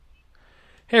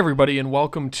Hey, everybody, and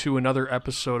welcome to another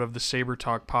episode of the Saber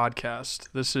Talk podcast.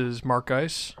 This is Mark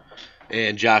Geis,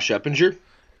 And Josh Eppinger.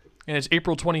 and it's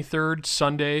April 23rd,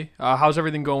 Sunday. How's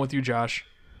everything going with you, Josh?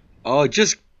 Oh,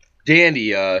 just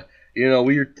dandy.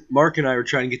 Mark and I were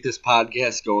trying to get this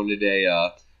podcast going today.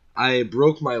 I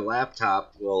broke my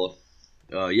laptop.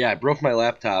 I broke my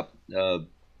laptop.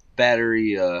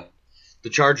 Battery, the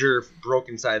charger broke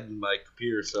inside my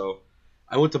computer, so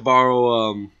I went to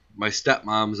borrow my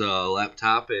stepmom's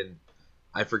laptop, and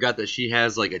I forgot that she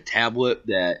has like a tablet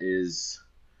that is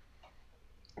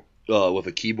with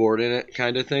a keyboard in it,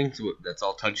 kind of thing. So that's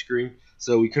all touchscreen.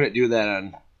 So we couldn't do that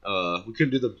on. We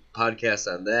couldn't do the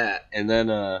podcast on that. And then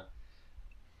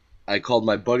I called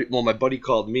my buddy. Well, my buddy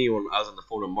called me when I was on the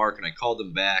phone with Mark, and I called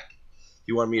him back.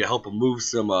 He wanted me to help him move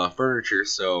some furniture,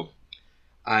 so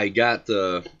I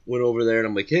went over there, and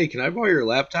I'm like, "Hey, can I borrow your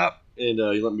laptop?" And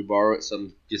he let me borrow it. So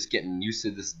I'm just getting used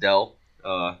to this Dell.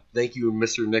 Thank you,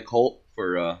 Mr. Nick Holt,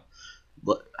 for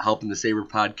helping the Saber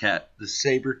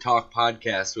Talk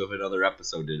podcast with another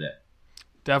episode today.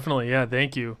 Definitely, yeah,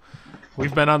 thank you.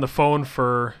 We've been on the phone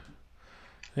for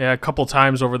a couple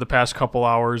times over the past couple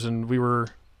hours, and we were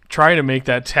trying to make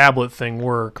that tablet thing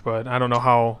work, but I don't know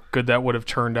how good that would have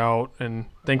turned out, and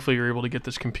thankfully you're able to get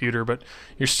this computer, but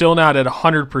you're still not at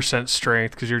 100%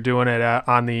 strength because you're doing it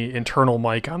on the internal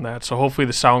mic on that, so hopefully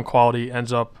the sound quality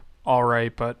ends up all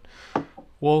right, but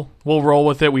we'll roll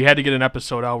with it. We had to get an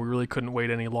episode out. We really couldn't wait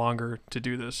any longer to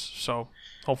do this, so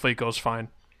hopefully it goes fine.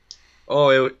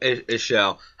 Oh, it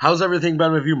shall. How's everything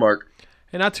been with you, Mark?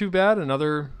 And not too bad.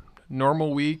 Another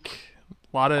normal week.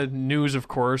 A lot of news, of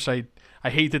course. I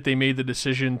hate that they made the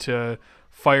decision to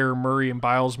fire Murray and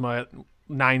Bilesma at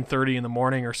 9:30 in the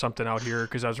morning or something out here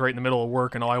because I was right in the middle of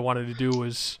work and all I wanted to do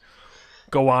was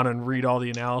go on and read all the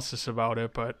analysis about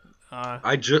it. But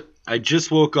I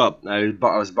just woke up. I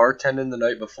was bartending the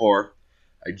night before.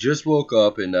 I just woke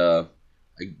up and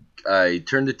I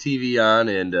turned the TV on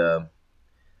and I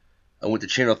went to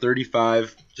channel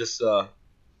 35 just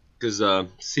because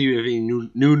see if any new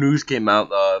news came out.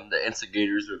 The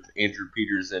instigators with Andrew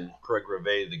Peters and Craig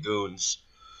Reve, the goons,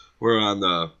 were on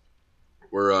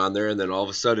there, and then all of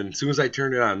a sudden, as soon as I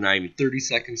turned it on, not even 30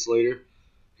 seconds later,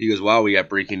 he goes, "Wow, we got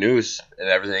breaking news," and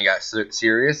everything got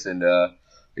serious. And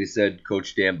they said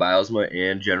Coach Dan Bilesma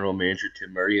and General Manager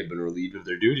Tim Murray have been relieved of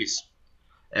their duties.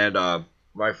 And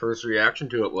my first reaction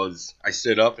to it was I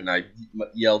stood up and I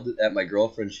yelled at my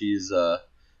girlfriend. She's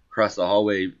across the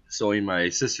hallway sewing my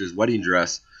sister's wedding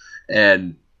dress,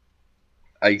 and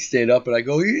I stand up and I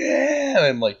go, "Yeah!"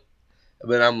 And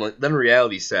then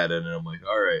reality set in, and I'm like,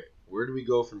 "All right, where do we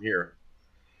go from here?"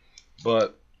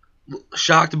 But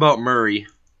shocked about Murray,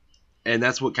 and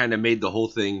that's what kind of made the whole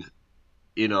thing,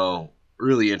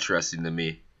 really interesting to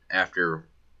me after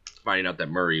finding out that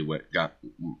Murray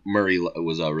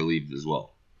was relieved as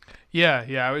well.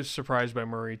 Yeah, I was surprised by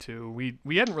Murray too. We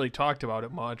hadn't really talked about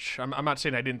it much. I'm not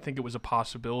saying I didn't think it was a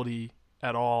possibility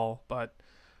at all, but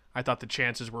I thought the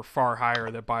chances were far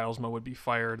higher that Bilesma would be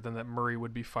fired than that Murray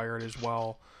would be fired as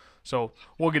well. So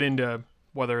we'll get into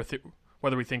whether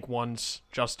we think one's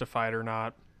justified or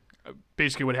not.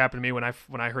 Basically, what happened to me when I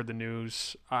heard the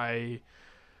news,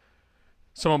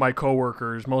 some of my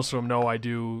coworkers, most of them know I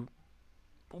do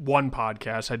one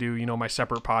podcast. I do, my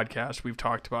separate podcast. We've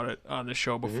talked about it on the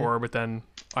show before, but then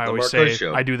I always say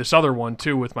I do this other one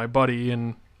too with my buddy,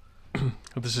 and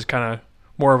this is kind of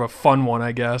more of a fun one,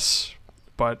 I guess,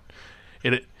 but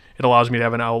it allows me to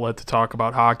have an outlet to talk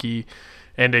about hockey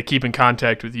and to keep in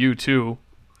contact with you too.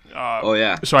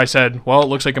 So I said, well, it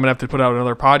looks like I'm going to have to put out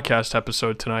another podcast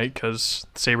episode tonight because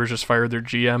the Sabres just fired their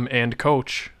GM and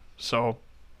coach. So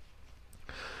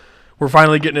we're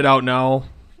finally getting it out now.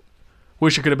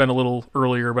 Wish it could have been a little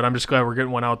earlier, but I'm just glad we're getting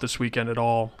one out this weekend at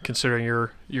all, considering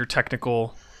your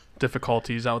technical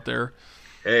difficulties out there.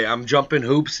 Hey, I'm jumping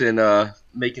hoops and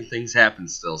making things happen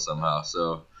still somehow.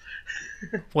 So,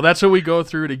 well, that's what we go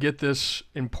through to get this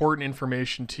important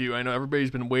information to you. I know everybody's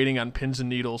been waiting on pins and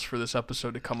needles for this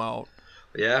episode to come out.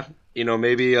 Yeah,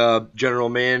 maybe general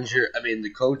manager. I mean, the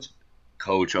coach.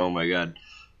 Oh my God,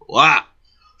 wow!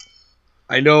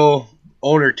 I know.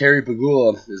 Owner Terry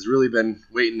Pegula has really been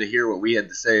waiting to hear what we had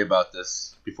to say about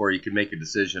this before he could make a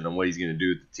decision on what he's going to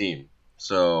do with the team.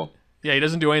 So yeah, he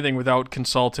doesn't do anything without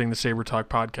consulting the Saber Talk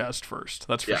podcast first.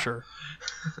 That's for sure.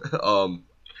 Something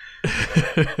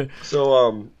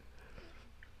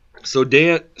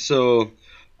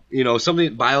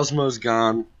Bilesma's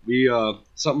gone.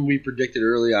 Something we predicted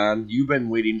early on. You've been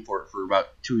waiting for about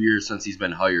 2 years since he's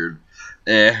been hired,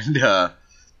 and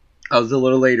I was a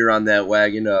little later on that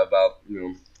wagon. About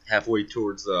halfway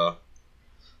through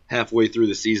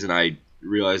the season, I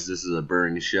realized this is a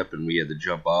burning ship and we had to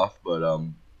jump off. But a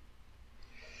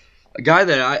guy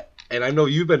that I know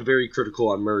you've been very critical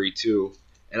on Murray too,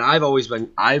 and I've always kind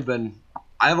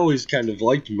of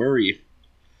liked Murray,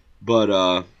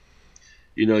 but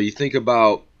you think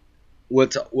about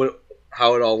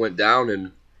how it all went down,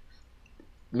 and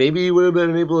maybe he would have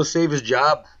been able to save his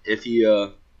job if he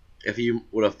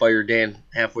would have fired Dan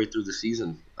halfway through the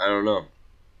season. I don't know.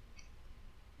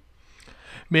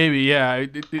 Maybe, yeah.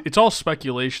 It's all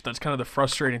speculation. That's kind of the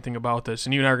frustrating thing about this.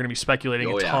 And you and I are going to be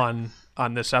speculating a ton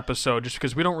on this episode just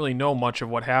because we don't really know much of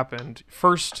what happened.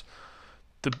 First,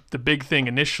 the big thing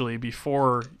initially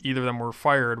before either of them were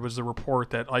fired was the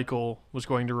report that Eichel was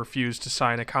going to refuse to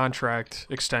sign a contract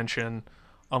extension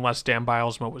unless Dan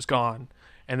Bylsma was gone.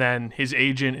 And then his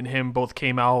agent and him both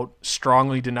came out,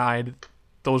 strongly denied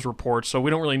those reports. So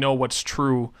we don't really know what's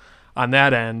true on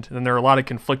that end. And there are a lot of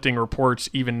conflicting reports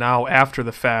even now after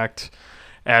the fact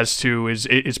as to is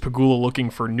Pegula looking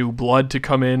for new blood to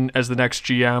come in as the next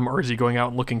GM, or is he going out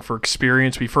and looking for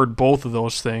experience? We've heard both of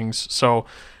those things. So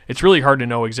it's really hard to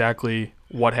know exactly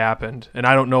what happened. And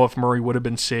I don't know if Murray would have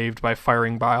been saved by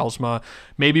firing Bylsma.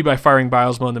 Maybe by firing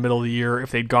Bylsma in the middle of the year,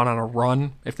 if they'd gone on a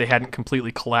run, if they hadn't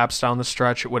completely collapsed down the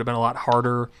stretch, it would have been a lot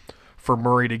harder for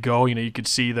Murray to go. You could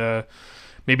see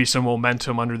maybe some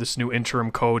momentum under this new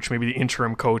interim coach. Maybe the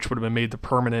interim coach would have been made the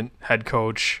permanent head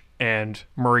coach, and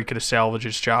Murray could have salvaged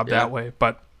his job that way.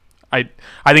 But I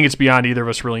think it's beyond either of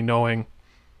us really knowing.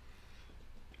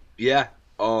 Yeah,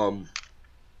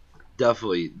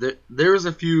 definitely. There's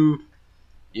a few,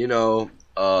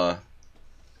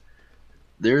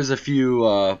 there's a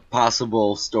few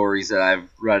possible stories that I've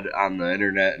read on the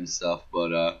internet and stuff,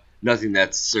 but nothing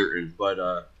that's certain.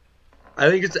 But I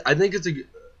think it's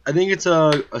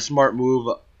a smart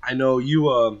move. I know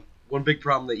you. One big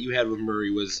problem that you had with Murray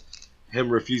was him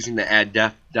refusing to add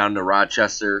depth down to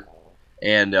Rochester,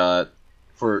 and to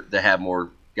have more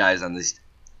guys on his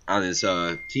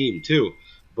team too.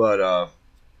 But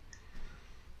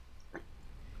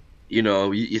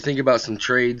you think about some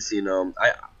trades.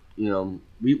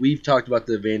 We've talked about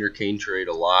the Evander Kane trade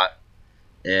a lot,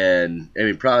 and I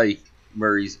mean probably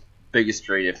Murray's biggest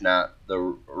trade, if not the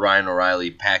Ryan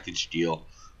O'Reilly package deal.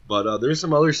 But there's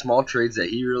some other small trades that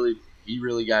he really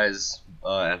got his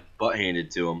butt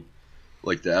handed to him,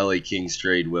 like the LA Kings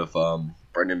trade with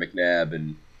Brendan McNabb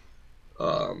and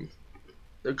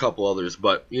a couple others.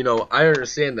 But I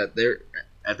understand that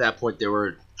at that point they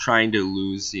were trying to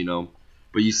lose.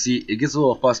 But you see, it gets a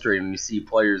little frustrating when you see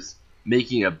players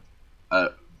making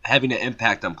having an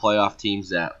impact on playoff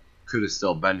teams that could have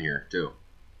still been here too.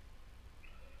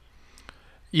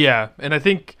 Yeah, and I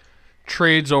think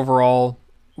trades overall,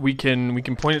 we can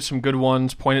point at some good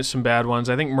ones, point at some bad ones.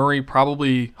 I think Murray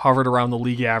probably hovered around the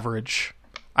league average.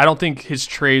 I don't think his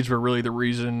trades were really the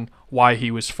reason why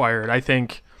he was fired. I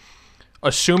think,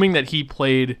 assuming that he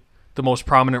played the most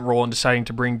prominent role in deciding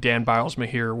to bring Dan Bylsma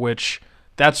here, which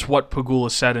that's what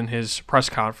Pegula said in his press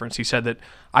conference. He said that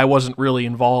I wasn't really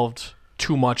involved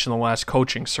too much in the last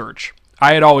coaching search.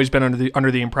 I had always been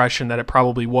under the impression that it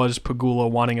probably was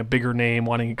Pegula wanting a bigger name,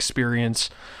 wanting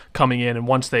experience coming in, and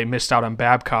once they missed out on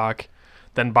Babcock,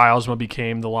 then Bylsma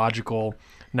became the logical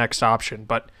next option.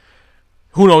 But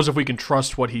who knows if we can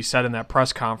trust what he said in that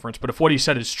press conference. But if what he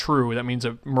said is true, that means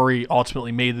that Murray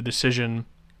ultimately made the decision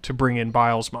to bring in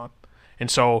Bylsma. And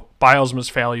so Bylsma's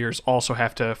failures also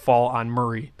have to fall on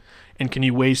Murray. And can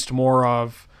you waste more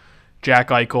of Jack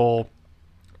Eichel,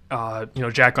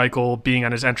 Jack Eichel being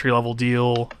on his entry-level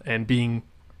deal and being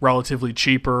relatively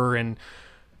cheaper, and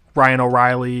Ryan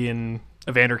O'Reilly and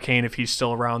Evander Kane, if he's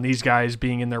still around, these guys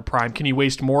being in their prime? Can you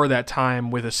waste more of that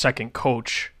time with a second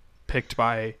coach picked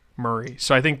by Murray?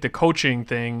 So I think the coaching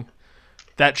thing,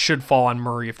 that should fall on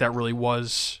Murray if that really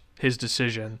was his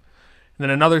decision. And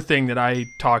then another thing that I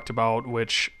talked about,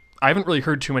 which I haven't really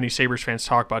heard too many Sabres fans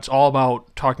talk about, it's all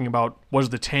about talking about, was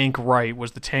the tank right?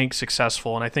 Was the tank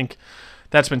successful? And I think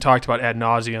that's been talked about ad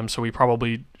nauseum, so we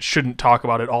probably shouldn't talk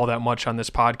about it all that much on this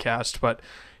podcast. But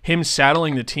him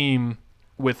saddling the team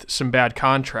with some bad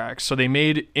contracts. So they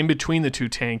made, in between the two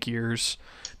tank years,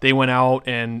 they went out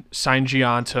and signed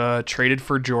Gianta, traded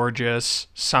for Georges,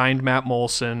 signed Matt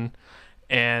Moulson,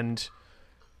 and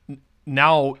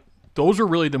now those are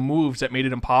really the moves that made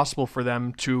it impossible for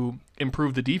them to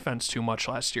improve the defense too much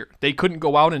last year. They couldn't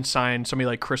go out and sign somebody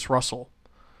like Chris Russell.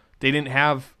 They didn't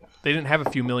have a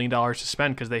few $1 million to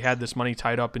spend because they had this money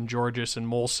tied up in Georges and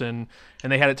Moulson,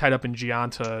 and they had it tied up in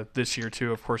Gianta this year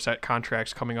too. Of course, that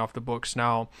contract's coming off the books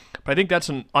now. But I think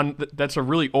that's a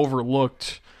really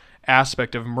overlooked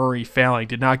aspect of Murray failing.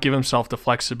 Did not give himself the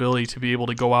flexibility to be able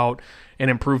to go out and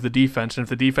improve the defense. And if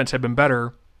the defense had been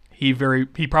better,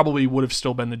 he probably would have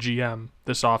still been the GM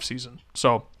this offseason.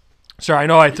 So, sorry, I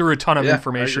know I threw a ton of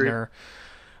information there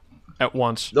at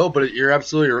once. No, but you're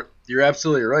absolutely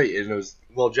right, and it was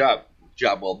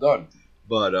job well done.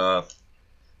 But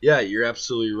you're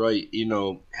absolutely right. You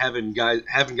know, having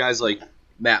guys like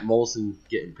Matt Molson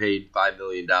getting paid $5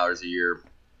 million a year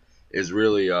is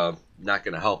really not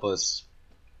going to help us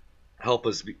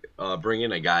bring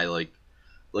in a guy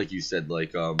like you said,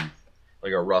 like a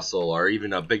Russell or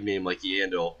even a big name like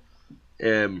Yandle.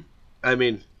 And I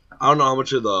mean, I don't know how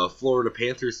much of the Florida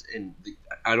Panthers, and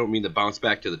I don't mean to bounce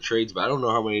back to the trades, but I don't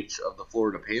know how much of the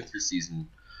Florida Panthers season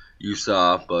you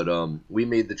saw. But we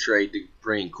made the trade to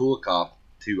bring Kulikov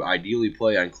to ideally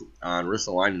play on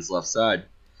Ristolainen's left side,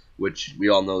 which we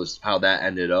all know how that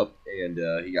ended up. And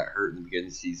he got hurt in the beginning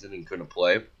of the season and couldn't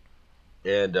play,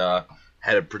 and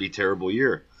had a pretty terrible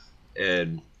year.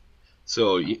 And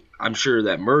so I'm sure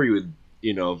that Murray would,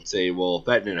 say, well, if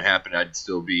that didn't happen, I'd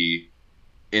still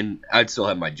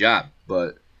have my job.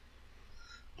 But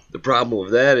the problem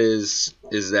with that is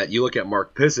that you look at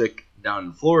Mark Pysyk down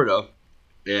in Florida,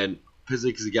 and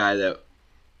Pysyk is a guy that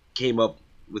came up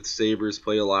with Sabres,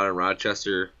 played a lot in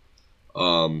Rochester,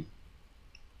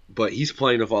 but he's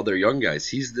playing with all their young guys.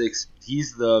 He's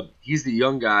the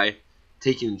young guy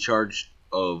taking charge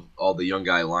of all the young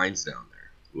guy lines down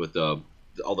there with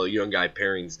all the young guy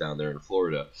pairings down there in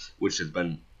Florida, which has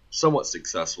been somewhat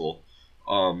successful.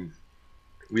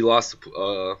 We lost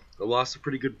a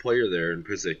pretty good player there in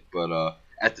Pysyk, but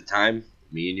at the time,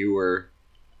 me and you were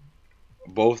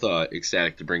both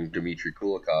ecstatic to bring Dmitry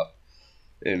Kulikov,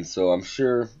 and so I'm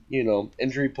sure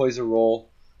injury plays a role,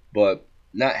 but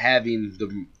not having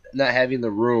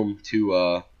the room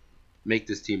to make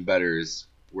this team better is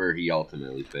where he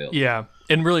ultimately failed. Yeah,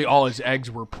 and really all his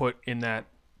eggs were put in that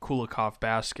Kulikov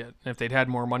basket. And if they'd had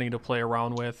more money to play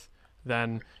around with,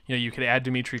 then you could add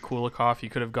Dmitry Kulikov. You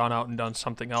could have gone out and done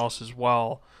something else as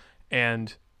well,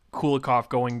 and Kulikov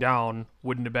going down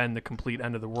wouldn't have been the complete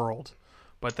end of the world.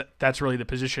 But that's really the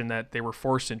position that they were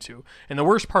forced into. And the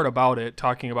worst part about it,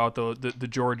 talking about the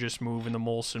Georgis move and the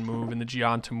Molson move and the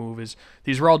Gionta move, is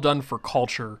these were all done for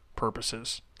culture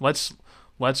purposes. Let's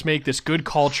make this good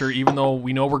culture, even though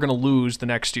we know we're going to lose the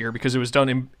next year, because it was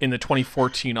done in the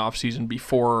 2014 offseason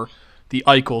before the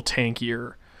Eichel tank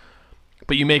year.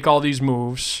 But you make all these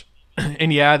moves,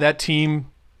 and that team,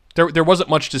 there wasn't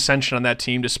much dissension on that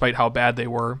team despite how bad they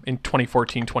were in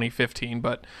 2014, 2015,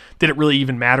 but did it really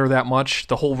even matter that much?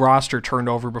 The whole roster turned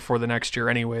over before the next year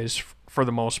anyways, for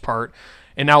the most part.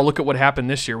 And now look at what happened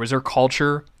this year. Was there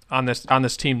culture on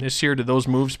this team this year? Did those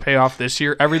moves pay off this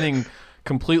year? Everything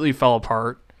completely fell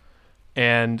apart,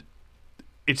 and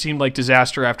it seemed like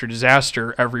disaster after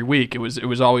disaster every week. It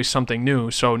was always something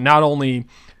new. So not only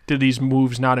did these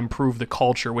moves not improve the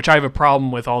culture, which I have a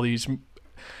problem with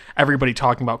everybody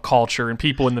talking about culture, and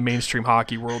people in the mainstream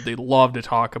hockey world, they love to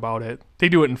talk about it. They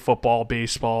do it in football,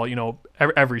 baseball,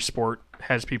 every sport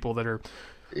has people that are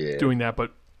doing that.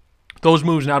 But those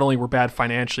moves not only were bad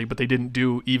financially, but they didn't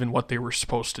do even what they were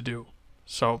supposed to do.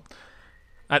 So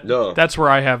that's where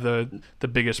I have the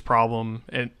biggest problem.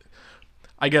 And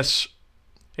I guess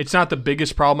it's not the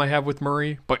biggest problem I have with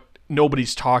Murray, but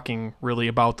nobody's talking really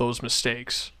about those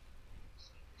mistakes.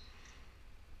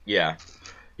 Yeah.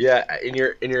 Yeah, and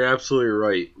you're absolutely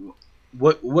right.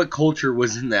 What culture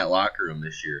was in that locker room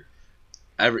this year?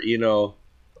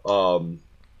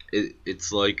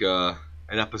 It's like an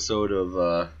episode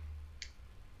of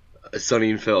Sunny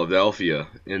in Philadelphia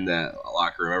in that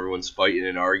locker room. Everyone's fighting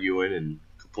and arguing and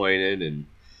complaining, and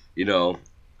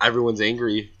everyone's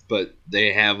angry, but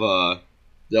they all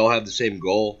have the same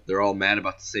goal. They're all mad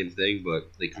about the same thing,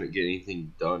 but they couldn't get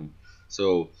anything done.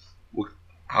 So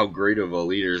how great of a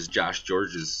leader is Josh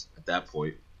Georges at that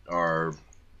point, or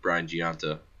Brian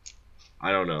Gionta?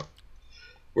 I don't know.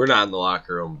 We're not in the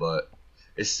locker room, but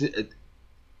let's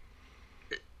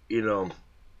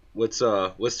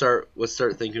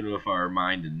start thinking with our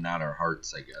mind and not our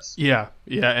hearts, I guess. Yeah,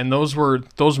 and those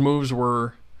moves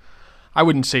were, I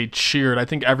wouldn't say cheered. I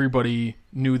think everybody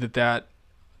knew that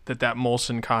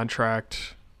Molson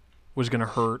contract was going to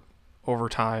hurt over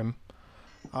time.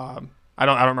 I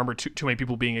don't remember too many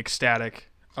people being ecstatic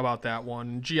about that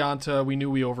one. Gionta, we knew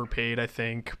we overpaid, I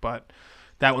think, but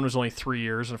that one was only 3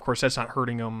 years, and of course that's not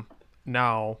hurting him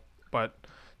now. But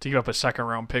to give up a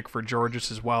second-round pick for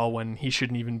Georgis as well when he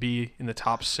shouldn't even be in the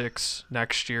top 6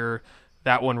 next year,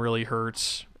 that one really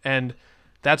hurts. And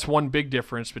that's one big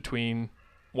difference between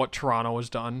what Toronto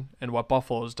has done and what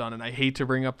Buffalo has done. And I hate to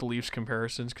bring up the Leafs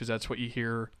comparisons because that's what you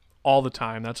hear all the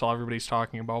time. That's all everybody's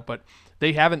talking about. But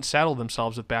they haven't saddled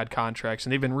themselves with bad contracts,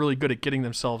 and they've been really good at getting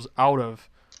themselves out of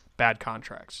bad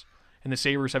contracts. And the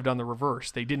Sabres have done the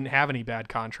reverse. They didn't have any bad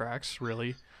contracts,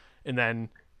 really. And then,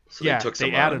 so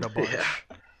they added a bunch. Yeah.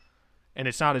 And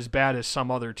it's not as bad as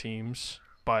some other teams,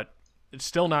 but it's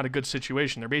still not a good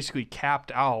situation. They're basically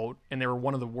capped out, and they were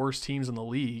one of the worst teams in the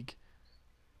league,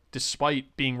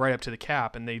 despite being right up to the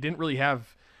cap. And they didn't really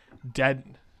have dead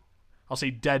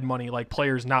money, like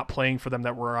players not playing for them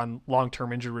that were on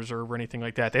long-term injury reserve or anything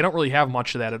like that. They don't really have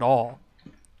much of that at all,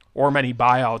 or many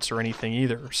buyouts or anything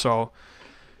either. So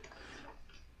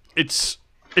it's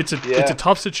a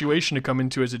tough situation to come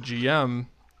into as a GM,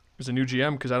 as a new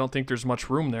GM, because I don't think there's much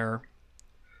room there.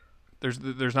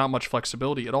 There's not much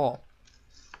flexibility at all.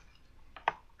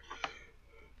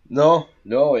 No,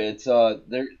 it's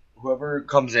whoever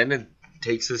comes in and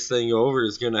takes this thing over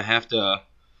is going to have to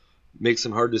make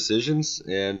some hard decisions,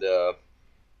 and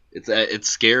it's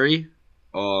scary.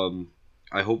 I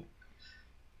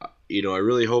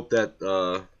really hope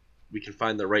that we can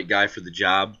find the right guy for the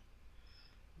job.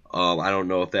 I don't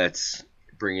know if that's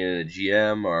bringing in a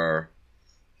GM or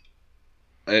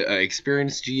an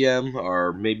experienced GM,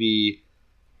 or maybe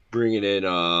bringing in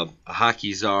a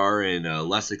hockey czar and a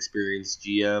less experienced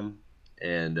GM.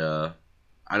 And I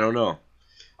don't know.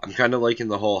 I'm kind of liking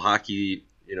the whole hockey,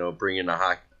 bringing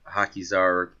a hockey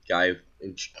czar guy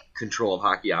in control of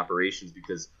hockey operations,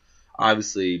 because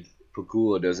obviously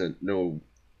Pegula doesn't know.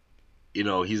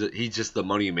 He's just the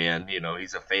money man.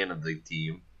 He's a fan of the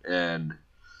team, and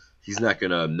he's not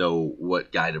gonna know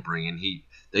what guy to bring in.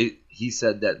 He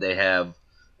said that they have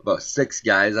about 6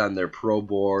 guys on their pro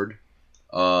board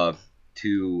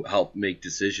to help make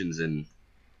decisions, and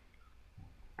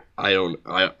I don't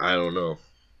know.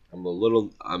 I'm a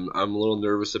little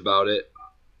nervous about it.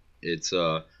 It's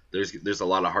there's a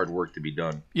lot of hard work to be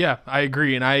done. Yeah, I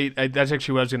agree, and I that's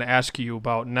actually what I was going to ask you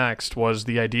about next, was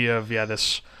the idea of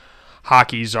this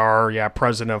hockey czar,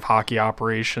 president of hockey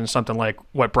operations, something like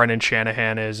what Brendan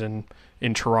Shanahan is in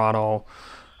Toronto,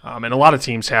 and a lot of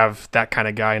teams have that kind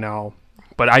of guy now.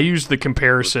 But I use the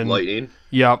comparison. With Lightning.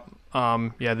 Yep.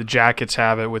 The Jackets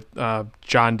have it with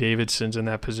John Davidson's in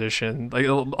that position. Like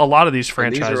a lot of these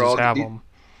franchises have them.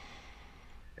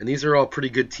 And these are all pretty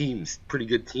good teams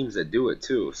that do it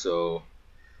too. So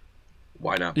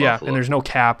why not Buffalo? Yeah, and there's no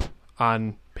cap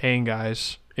on paying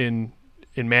guys in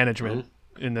management,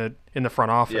 in the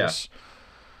front office. Yeah.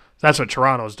 That's what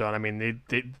Toronto's done. I mean,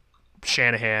 they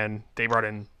Shanahan, they brought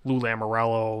in Lou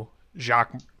Lamoriello,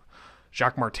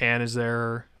 Jacques Martin is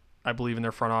there, I believe, in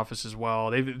their front office as well.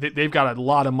 They've got a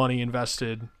lot of money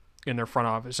invested in their front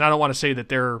office. And I don't want to say that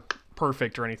they're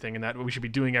perfect or anything, and that we should be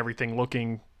doing everything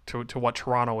looking to what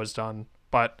Toronto has done.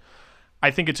 But I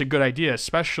think it's a good idea,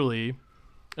 especially,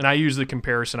 and I use the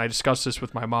comparison. I discussed this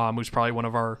with my mom, who's probably one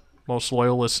of our most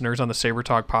loyal listeners on the Saber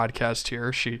Talk podcast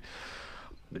here. She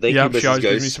always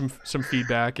gives me some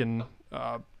feedback, and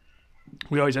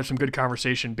we always have some good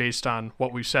conversation based on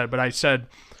what we've said. But I said,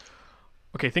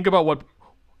 okay, think about what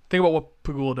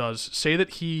Pegula does. Say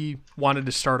that he wanted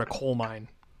to start a coal mine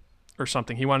or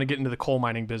something. He wanted to get into the coal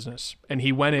mining business, and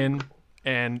he went in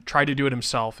and tried to do it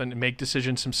himself and make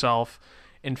decisions himself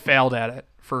and failed at it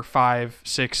for 5,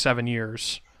 6, 7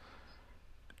 years.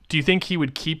 Do you think he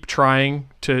would keep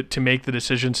trying to make the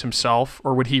decisions himself,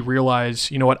 or would he realize,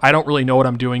 you know what, I don't really know what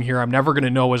I'm doing here. I'm never going to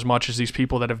know as much as these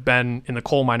people that have been in the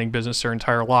coal mining business their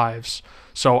entire lives.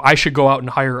 So I should go out and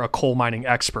hire a coal mining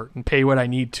expert and pay what I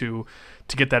need to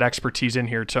get that expertise in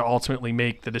here to ultimately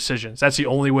make the decisions. That's the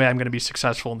only way I'm going to be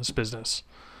successful in this business.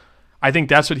 I think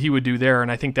that's what he would do there,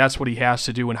 and I think that's what he has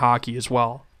to do in hockey as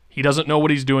well. He doesn't know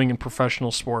what he's doing in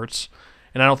professional sports,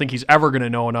 and I don't think he's ever going to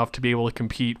know enough to be able to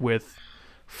compete with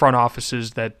front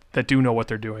offices that do know what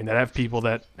they're doing, that have people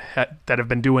that have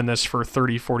been doing this for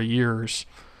 30, 40 years.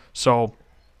 So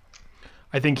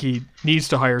I think he needs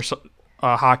to hire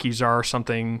a hockey czar,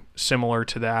 something similar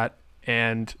to that,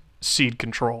 and cede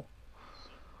control.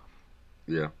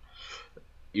 Yeah.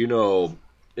 And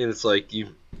it's like you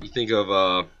think of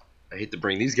I hate to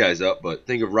bring these guys up, but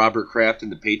think of Robert Kraft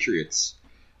and the Patriots.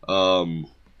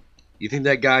 You think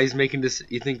that guy's making this?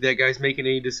 You think that guy's making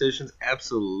any decisions?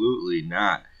 Absolutely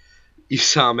not. You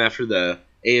saw him after the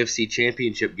AFC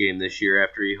Championship game this year,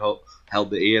 after he held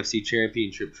the AFC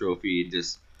Championship trophy, and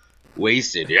just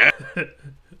wasted. Yeah.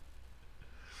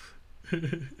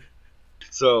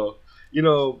 So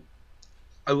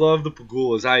I love the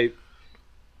Pegulas.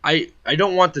 I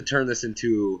don't want to turn this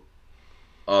into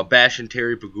Bash and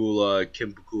Terry Pegula,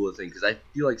 Kim Pegula thing, because I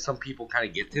feel like some people kind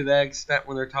of get to that extent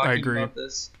when they're talking about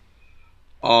this.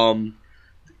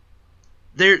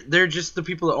 They're just the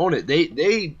people that own it.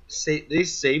 They saved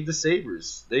the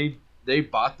Sabres. They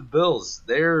bought the Bills.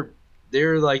 They're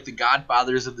like the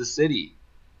godfathers of the city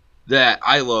that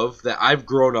I love, that I've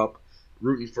grown up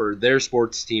rooting for their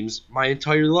sports teams my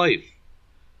entire life.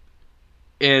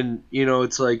 And,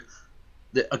 it's like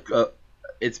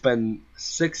it's been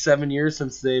 6-7 years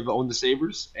since they've owned the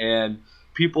Sabres, and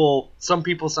some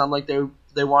people sound like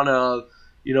they want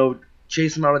to,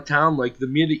 chase them out of town like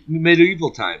the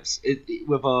medieval times.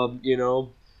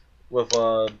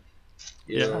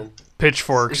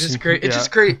 Pitchforks. It's just great. It's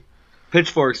just great.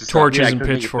 Pitchforks. Torches and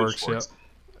pitchforks. Yeah.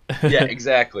 Yeah,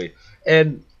 exactly.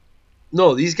 And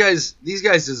no, these guys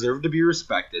deserve to be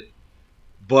respected,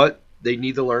 but they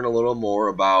need to learn a little more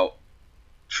about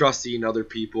trusting other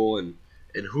people and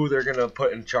who they're gonna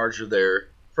put in charge of their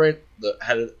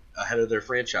head of their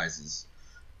franchises.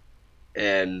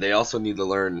 And they also need to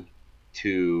learn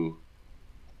to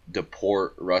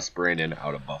deport Russ Brandon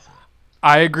out of Buffalo.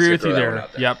 I agree with you there.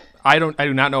 Yep. I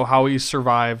do not know how he's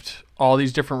survived all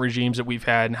these different regimes that we've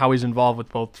had and how he's involved with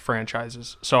both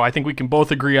franchises. So I think we can both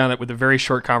agree on it with a very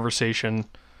short conversation.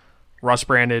 Russ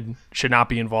Brandon should not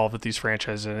be involved with these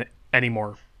franchises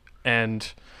anymore.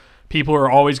 And people are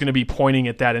always going to be pointing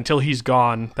at that until he's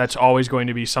gone. That's always going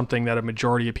to be something that a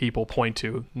majority of people point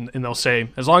to. And they'll say,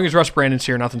 as long as Russ Brandon's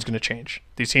here, nothing's going to change.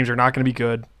 These teams are not going to be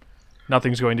good.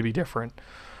 Nothing's going to be different.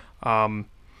 But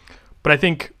I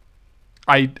think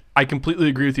I completely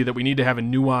agree with you that we need to have a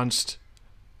nuanced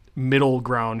middle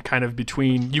ground kind of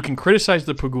between, you can criticize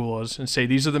the Pegulas and say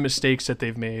these are the mistakes that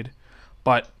they've made,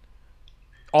 but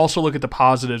also look at the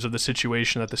positives of the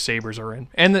situation that the Sabres are in,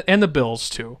 and the Bills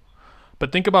too.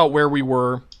 But think about where we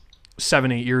were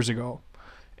 7-8 years ago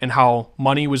and how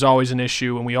money was always an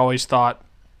issue, and we always thought,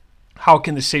 how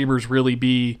can the Sabres really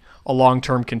be a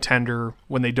long-term contender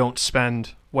when they don't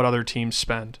spend what other teams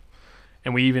spend?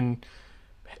 And we even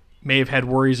may have had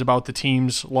worries about the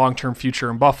team's long-term future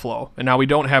in Buffalo. And now we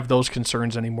don't have those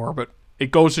concerns anymore, but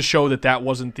it goes to show that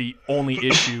wasn't the only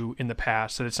issue in the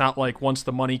past, that it's not like once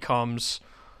the money comes,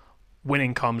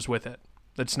 winning comes with it.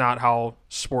 That's not how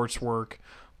sports work.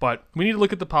 But we need to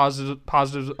look at the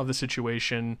positives of the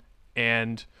situation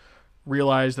and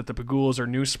realize that the Pegulas are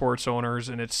new sports owners,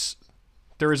 and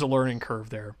there is a learning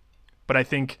curve there. But I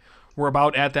think we're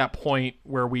about at that point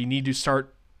where we need to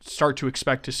start to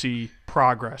expect to see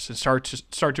progress and start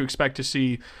to expect to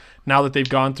see, now that they've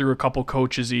gone through a couple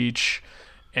coaches each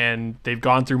and they've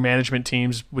gone through management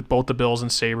teams with both the Bills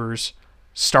and Sabres,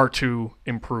 start to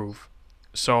improve.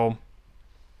 So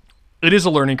it is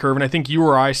a learning curve, and I think you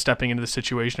or I stepping into the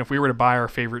situation, if we were to buy our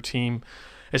favorite team,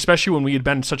 especially when we had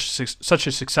been such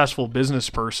a successful business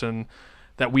person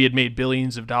that we had made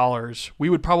billions of dollars, we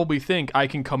would probably think, I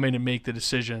can come in and make the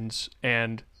decisions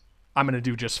and I'm going to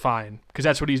do just fine, because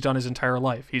that's what he's done his entire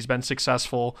life. He's been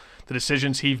successful. The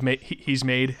decisions he's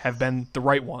made have been the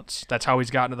right ones. That's how he's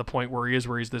gotten to the point where he's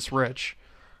this rich.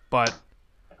 But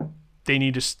they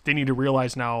need to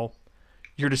realize now,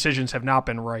 your decisions have not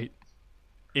been right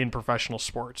in professional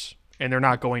sports, and they're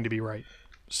not going to be right.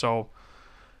 So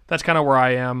that's kind of where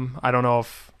I am. I don't know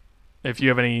if you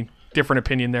have any different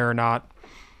opinion there or not.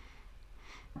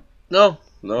 No.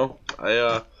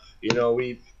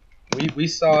 We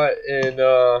saw it in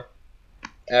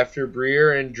after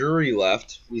Briere and Drury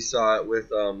left. We saw it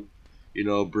with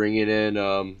bringing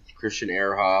in Christian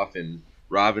Ehrhoff and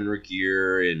Robin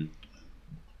Regier and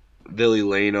Billy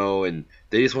Leno, and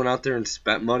they just went out there and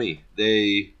spent money.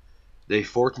 They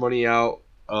forked money out,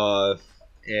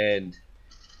 and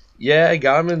I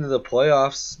got them into the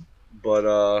playoffs,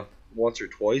 but once or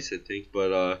twice I think.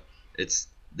 But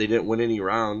they didn't win any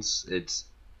rounds.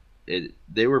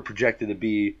 They were projected to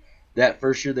be. That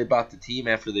first year they bought the team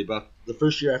after they bought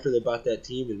that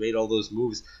team and made all those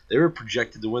moves, they were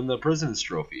projected to win the President's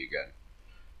Trophy again.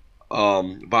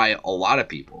 By a lot of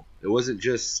people. It wasn't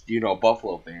just,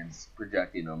 Buffalo fans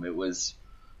projecting them. It was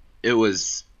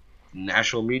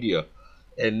national media.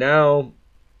 And now,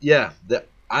 I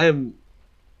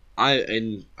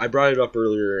brought it up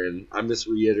earlier, and I'm just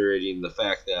reiterating the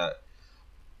fact that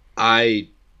I'm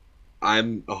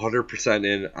 100%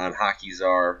 in on Hockey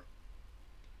Czar.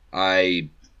 I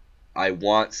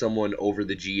want someone over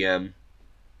the GM,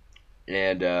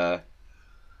 and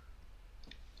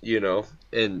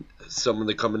and someone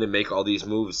to come in and make all these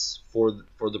moves for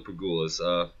the Pegulas.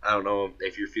 I don't know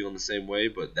if you're feeling the same way,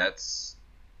 but that's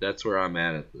where I'm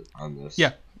at on this.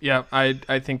 Yeah.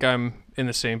 I think I'm in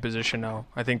the same position now.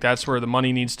 I think that's where the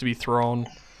money needs to be thrown,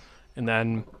 and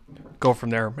then go from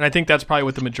there. And I think that's probably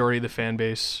what the majority of the fan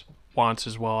base wants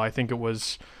as well. I think it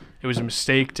was a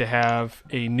mistake to have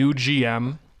a new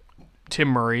GM, Tim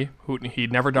Murray, who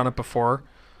he'd never done it before,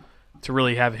 to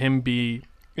really have him be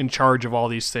in charge of all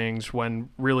these things, when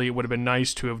really it would have been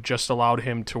nice to have just allowed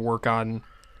him to work on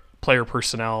player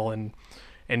personnel and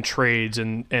and trades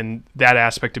and that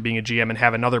aspect of being a GM and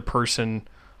have another person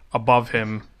above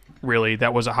him really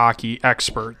that was a hockey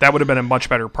expert. That would have been a much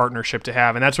better partnership to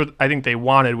have, and that's what I think they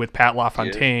wanted with Pat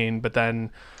LaFontaine. But then,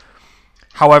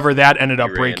 however, that ended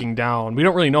up breaking down. We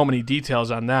don't really know many details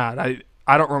on that.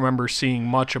 I don't remember seeing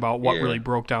much about what really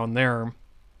broke down there.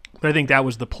 But I think that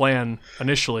was the plan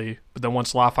initially. But then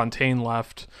once LaFontaine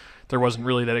left, there wasn't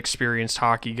really that experienced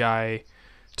hockey guy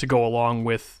to go along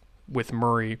with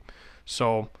Murray.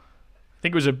 So I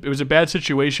think it was a bad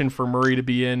situation for Murray to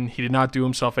be in. He did not do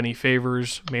himself any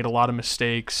favors, made a lot of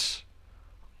mistakes.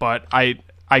 But I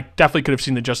definitely could have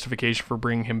seen the justification for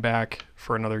bringing him back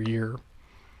for another year.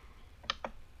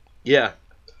 Yeah.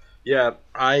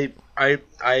 I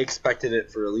expected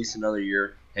it for at least another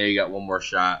year. Hey, he got one more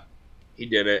shot. He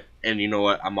did it, and you know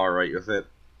what? I'm all right with it.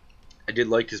 I did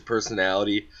like his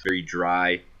personality. Very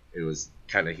dry. It was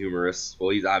kind of humorous.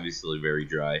 Well, he's obviously very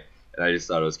dry, and I just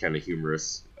thought it was kind of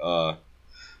humorous. But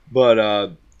I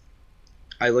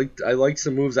liked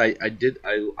some moves. I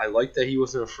liked that he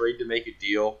wasn't afraid to make a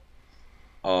deal.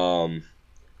 But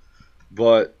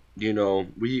you know,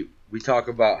 we talk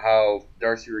about how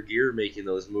Darcy Regier making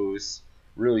those moves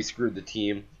really screwed the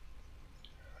team.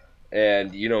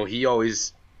 And you know, he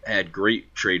always had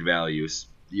great trade values.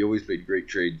 He always made great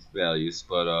trade values,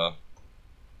 but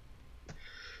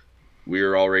we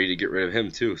were all ready to get rid of him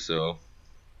too. So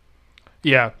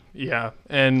yeah,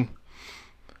 and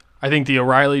I think the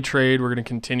O'Reilly trade we're going to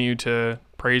continue to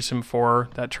praise him for.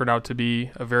 That turned out to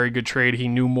be a very good trade. He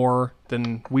knew more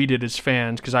than we did as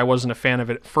fans, because I wasn't a fan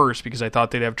of it at first because I thought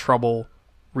they'd have trouble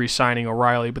re-signing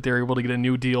O'Reilly, but they were able to get a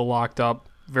new deal locked up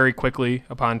very quickly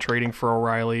upon trading for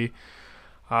O'Reilly.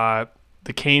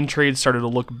 The Kane trade started to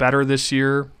look better this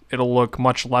year. It'll look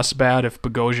much less bad if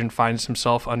Bogosian finds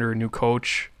himself under a new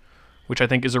coach, which I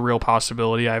think is a real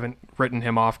possibility. I haven't written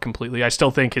him off completely. I still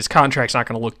think his contract's not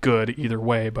going to look good either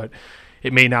way, but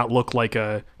it may not look like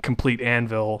a complete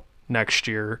anvil next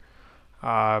year.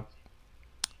 And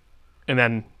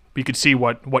then we could see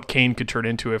what Kane could turn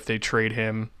into if they trade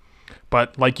him.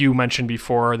 But like you mentioned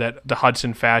before, that the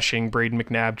Hudson Fasching, Braden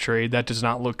McNabb trade, that does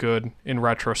not look good in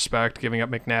retrospect, giving up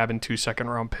McNabb and 2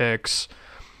 second-round picks.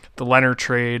 The Leonard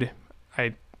trade,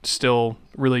 I still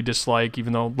really dislike,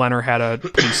 even though Leonard had a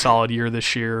pretty solid year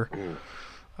this year.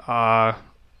 Trying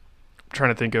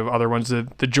to think of other ones.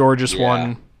 The Georges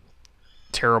one,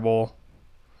 terrible.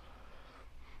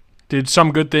 Did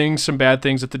some good things, some bad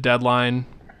things at the deadline.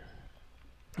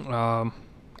 Kind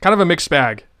of a mixed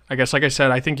bag. I guess, like I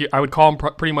said, I think I would call him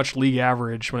pretty much league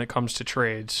average when it comes to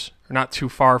trades. Or not too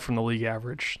far from the league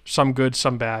average. Some good,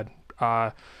 some bad.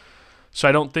 So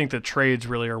I don't think the trades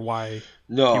really are why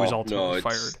he was ultimately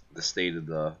fired. It's the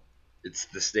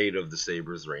state of the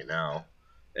Sabres right now.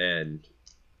 And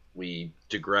we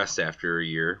digressed after a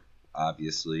year,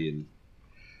 obviously. And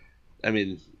I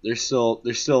mean, there's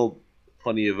still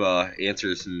plenty of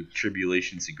answers and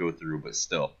tribulations to go through, but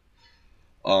still.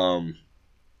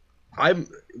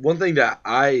 One thing that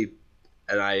I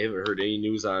haven't heard any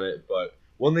news on it, but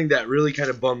one thing that really kind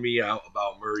of bummed me out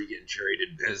about Murray getting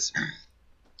traded is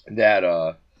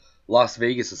that Las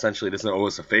Vegas essentially doesn't owe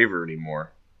us a favor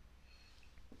anymore.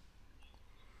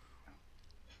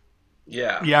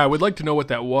 Yeah, I would like to know what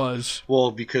that was.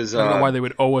 Well, because I don't know why they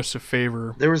would owe us a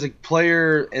favor. There was a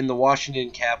player in the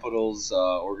Washington Capitals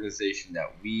organization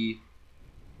that we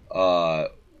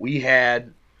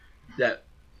had that.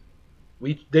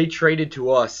 They traded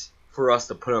to us for us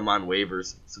to put him on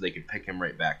waivers so they could pick him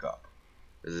right back up.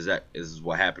 This is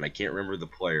what happened. I can't remember the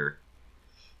player,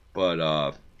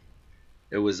 but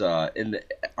it was I'm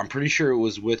pretty sure it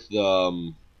was with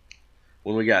when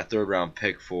we got a 3rd round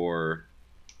pick for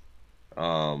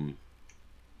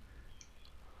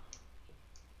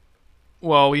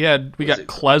Well, we got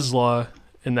Klesla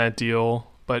in that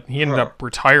deal, but he ended up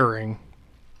retiring.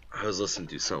 I was listening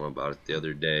to something about it the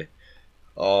other day.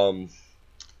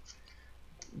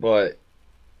 But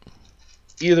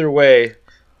either way,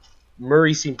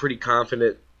 Murray seemed pretty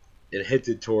confident and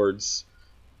hinted towards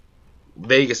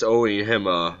Vegas owing him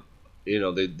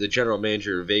the general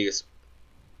manager of Vegas.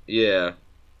 Yeah.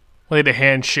 Well, they had a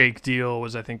handshake deal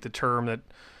was, I think, the term that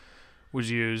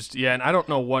was used. Yeah, and I don't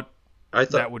know what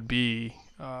that would be.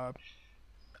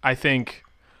 I think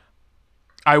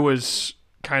I was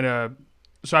kind of...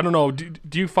 So I don't know.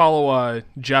 Do you follow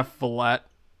Jeff Villette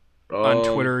on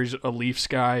Twitter? He's a Leafs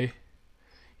guy. He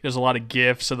does a lot of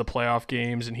GIFs of the playoff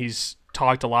games, and he's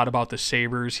talked a lot about the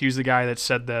Sabres. He was the guy that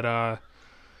said that,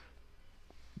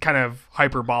 kind of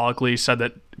hyperbolically said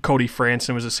that Cody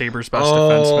Franson was the Sabres' best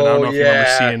defenseman. I don't know if you remember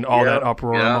seeing all that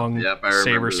uproar among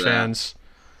Sabres fans.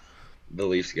 The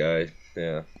Leafs guy,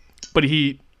 yeah. But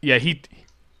he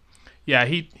Yeah,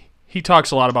 he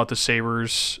talks a lot about the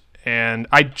Sabres, and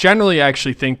I generally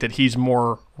actually think that he's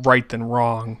more right than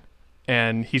wrong.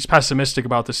 And he's pessimistic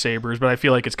about the Sabres, but I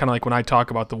feel like it's kind of like when I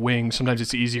talk about the Wings. Sometimes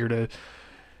it's easier to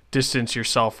distance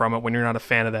yourself from it when you're not a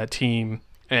fan of that team.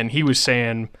 And he was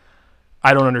saying,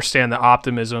 I don't understand the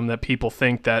optimism that people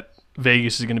think that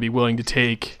Vegas is going to be willing to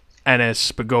take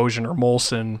Ennis, Bogosian, or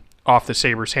Molson off the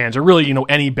Sabres' hands, or really,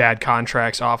 any bad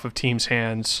contracts off of teams'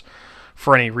 hands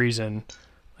for any reason.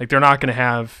 Like, they're not going to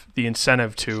have the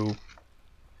incentive to.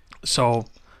 So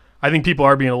I think people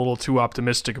are being a little too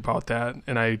optimistic about that,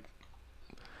 and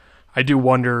I do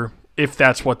wonder if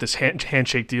that's what this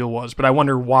handshake deal was, but I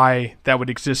wonder why that would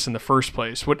exist in the first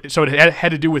place. So it had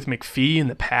to do with McPhee in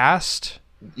the past?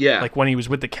 Yeah. Like when he was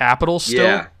with the Capitals still?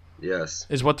 Yeah, yes.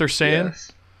 Is what they're saying?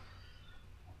 Yes.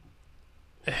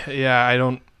 Yeah,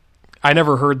 I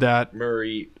never heard that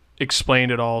Murray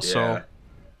explained at all, yeah. So.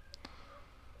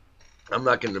 I'm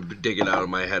not going to dig it out of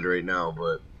my head right now,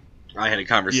 but I had a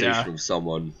conversation with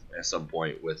someone at some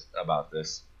point about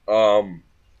this.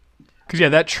 Because,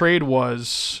 that trade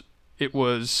was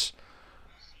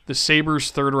the Sabres'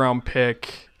 third-round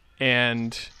pick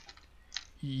and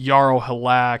Jarl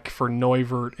Halak for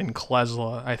Neuvert and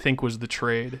Klesla, I think was the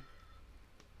trade.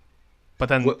 But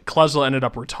then Klesla ended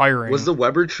up retiring. Was the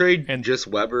Weber trade just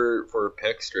Weber for a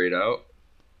pick straight out?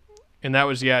 And that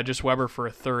was, just Weber for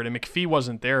a third. And McPhee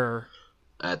wasn't there.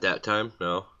 At that time?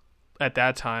 No. At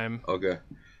that time. Okay.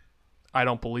 I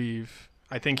don't believe.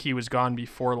 I think he was gone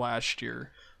before last year.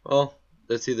 Well,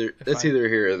 that's either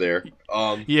here or there.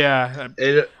 I'm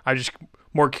just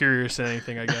more curious than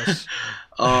anything, I guess.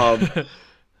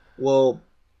 Well,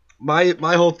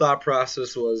 my whole thought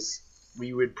process was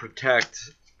we would protect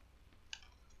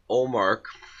Ullmark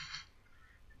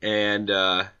and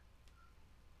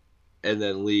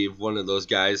then leave one of those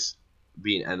guys,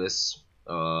 being Ennis,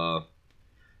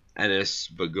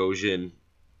 Bogosian,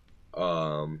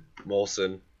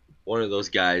 Molson, one of those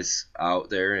guys out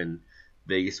there, and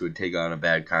Vegas would take on a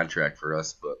bad contract for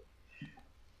us. But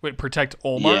wait, protect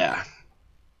Ullmark? Yeah.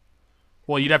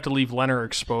 Well, you'd have to leave Leonard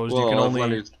exposed. Well, you can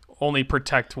only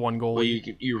protect one goalie.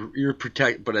 Well, you're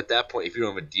protect, but at that point, if you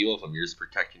don't have a deal with him, you're just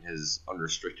protecting his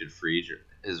unrestricted free agent.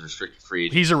 His restricted free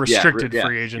agent. He's a restricted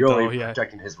free agent, you're though. Only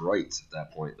protecting his rights at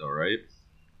that point, though, right?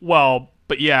 Well,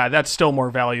 but that's still more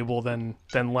valuable than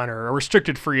Leonard. A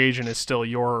restricted free agent is still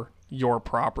your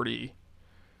property.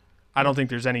 I don't think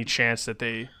there's any chance that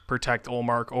they protect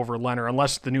Ullmark over Leonard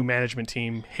unless the new management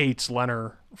team hates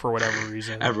Leonard for whatever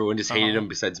reason. Everyone just hated him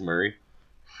besides Murray.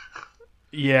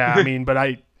 Yeah, I mean,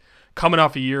 but coming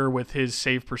off a year with his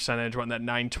save percentage, in that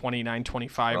 920,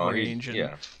 925 range,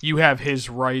 and you have his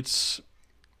rights.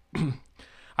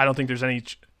 I don't think there's any.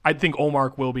 I think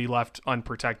Ullmark will be left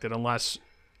unprotected unless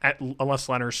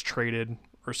Leonard's traded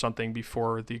or something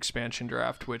before the expansion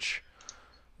draft, which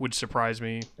would surprise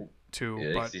me too.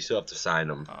 Yeah, but you still have to sign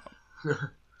him.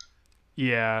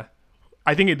 Yeah,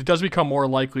 I think it does become more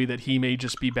likely that he may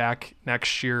just be back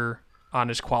next year on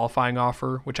his qualifying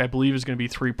offer, which I believe is going to be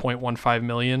 $3.15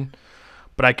 million.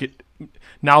 But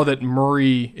now that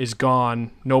Murray is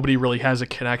gone, nobody really has a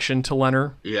connection to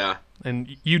Leonard. Yeah.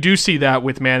 And you do see that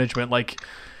with management. Like,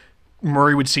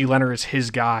 Murray would see Leonard as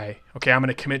his guy. Okay, I'm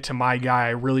going to commit to my guy.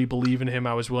 I really believe in him.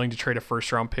 I was willing to trade a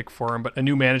first-round pick for him. But a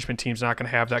new management team's not going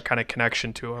to have that kind of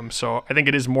connection to him. So I think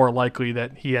it is more likely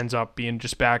that he ends up being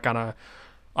just back on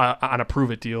a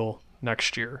prove-it deal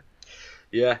next year.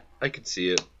 Yeah, I could see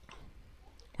it.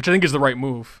 Which I think is the right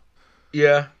move.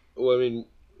 Yeah. Well, I mean,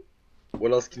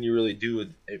 what else can you really do?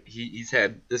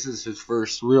 This is his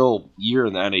first real year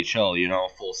in the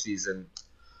NHL, full season.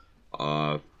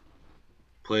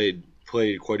 Played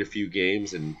quite a few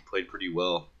games and played pretty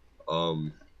well.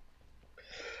 I'm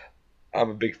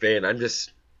a big fan. I'm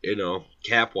just,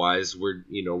 cap-wise, where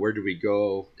do we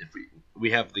go if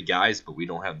we have the guys, but we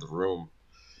don't have the room?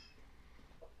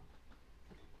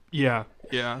 Yeah.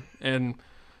 And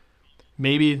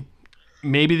maybe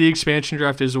the expansion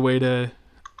draft is a way to,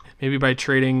 maybe by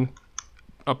trading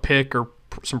a pick or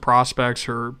some prospects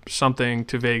or something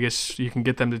to Vegas, you can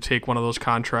get them to take one of those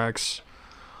contracts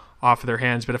off of their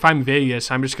hands. But if I'm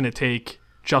Vegas, I'm just going to take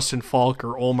Justin Falk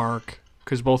or Ullmark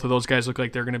because both of those guys look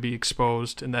like they're going to be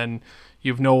exposed, and then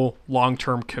you have no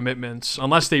long-term commitments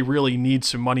unless they really need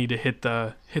some money to hit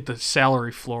the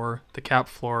salary floor, the cap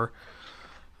floor.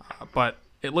 But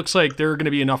it looks like there are going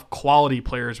to be enough quality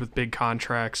players with big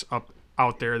contracts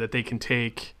out there that they can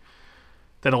take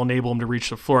that'll enable them to reach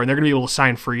the floor. And they're going to be able to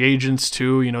sign free agents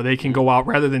too. They can go out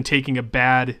rather than taking a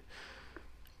bad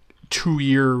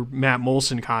 2-year Matt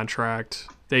Molson contract.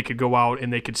 they could go out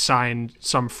and they could sign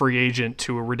some free agent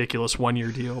to a ridiculous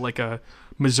 1-year deal, like some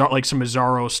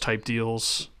Mazzaros type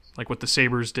deals, like what the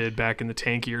Sabres did back in the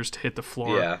tank years to hit the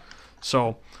floor. Yeah.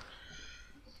 So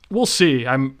we'll see.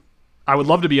 I would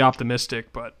love to be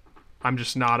optimistic, but I'm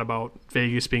just not about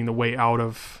Vegas being the way out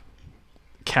of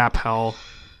cap hell.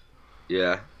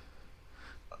 Yeah.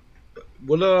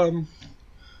 What are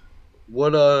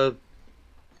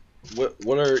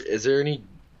is there any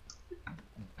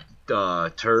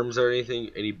terms or anything,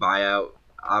 any buyout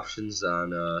options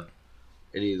on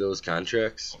any of those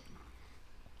contracts?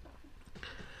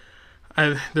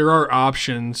 There are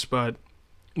options, but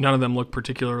none of them look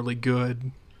particularly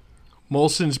good.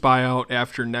 Molson's buyout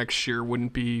after next year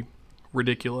wouldn't be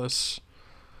ridiculous.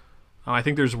 I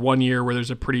think there's 1 year where there's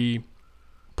a pretty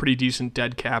decent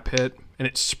dead cap hit, and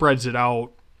it spreads it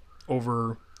out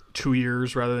over 2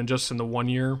 years rather than just in the 1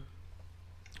 year.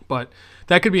 But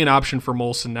that could be an option for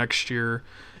Molson next year.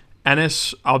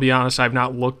 Ennis, I'll be honest, I've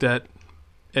not looked at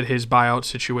his buyout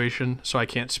situation, so I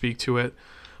can't speak to it.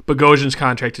 Bogosian's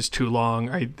contract is too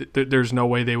long. There's no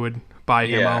way they would buy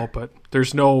him out, but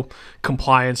there's no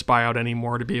compliance buyout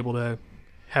anymore to be able to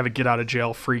have a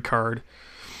get-out-of-jail-free card,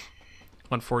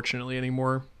 unfortunately,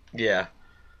 anymore. Yeah.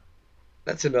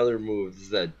 That's another move, is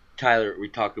that Tyler, we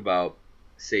talk about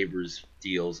Sabres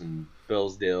deals and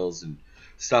Bills deals and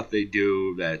stuff they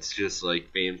do that's just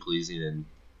like fan-pleasing, and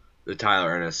the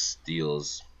Tyler Ennis deal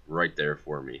is right there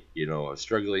for me. You know, a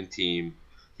struggling team,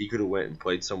 he could have went and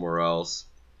played somewhere else,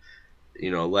 you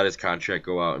know, let his contract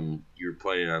go out, and you're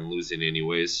planning on losing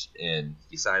anyways, and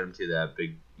you signed him to that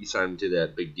big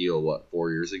deal,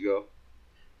 3 years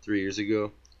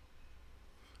ago?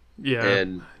 Yeah.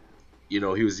 And, you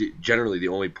know, he was generally the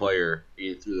only player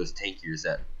through those tank years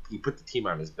that he put the team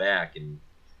on his back and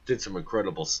did some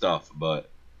incredible stuff, but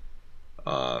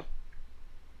a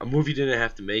move you didn't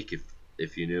have to make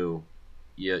if you knew,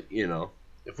 you know,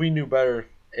 if we knew better.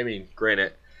 I mean,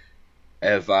 granted,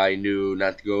 if I knew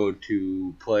not to go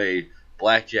to play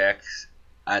blackjacks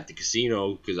at the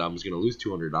casino because I was going to lose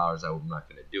 $200, I'm not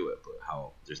going to do it. But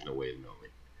there's no way of knowing.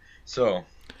 So,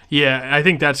 yeah, I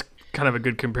think that's kind of a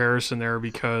good comparison there,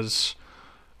 because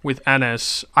with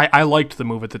Ennis, I liked the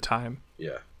move at the time.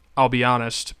 Yeah, I'll be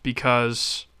honest,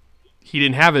 because he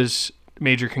didn't have his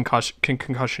major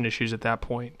concussion issues at that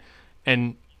point,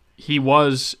 and he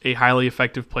was a highly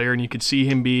effective player, and you could see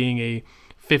him being a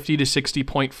 50 to 60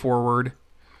 point forward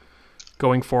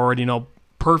going forward, you know,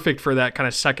 perfect for that kind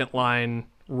of second line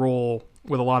role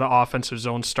with a lot of offensive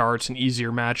zone starts and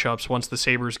easier matchups once the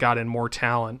Sabres got in more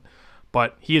talent.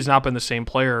 But he has not been the same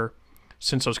player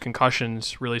since those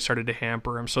concussions really started to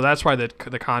hamper him. So that's why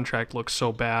the contract looks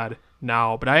so bad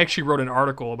now. But I actually wrote an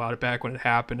article about it back when it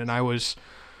happened, and I was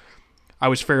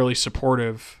fairly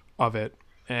supportive of it.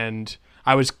 And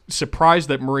I was surprised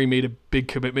that Murray made a big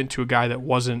commitment to a guy that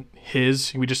wasn't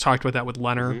his. We just talked about that with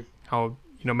Leonard, how,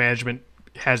 you know, management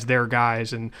has their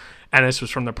guys, and Ennis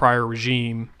was from the prior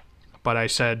regime. But I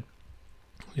said,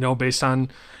 you know, based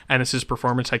on Ennis's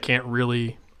performance, I can't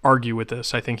really argue with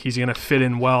this. I think he's going to fit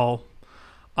in well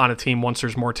on a team once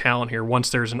there's more talent here. Once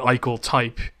there's an Eichel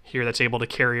type here that's able to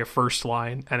carry a first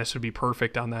line, Ennis would be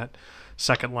perfect on that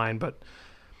second line. But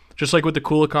just like with the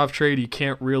Kulikov trade, you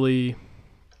can't really,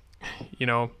 you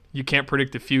know, you can't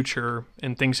predict the future,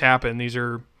 and things happen. These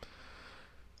are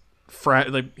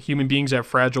like human beings have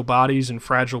fragile bodies and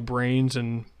fragile brains,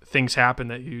 and things happen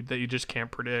that you just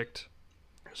can't predict.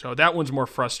 So that one's more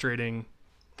frustrating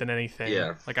than anything.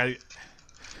 Yeah. Like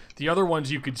the other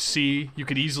ones you could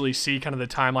easily see kind of the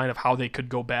timeline of how they could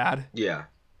go bad. Yeah.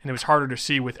 And it was harder to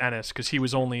see with Ennis because he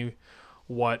was only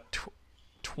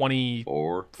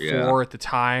 24 at the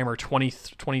time, or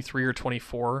 23 or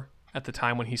 24 at the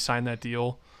time when he signed that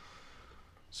deal.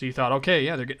 So you thought, okay,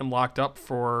 yeah, they're getting him locked up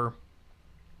for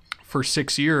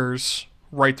 6 years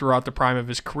right throughout the prime of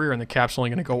his career, and the cap's only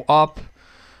going to go up.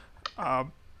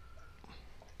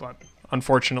 But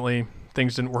unfortunately,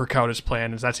 things didn't work out as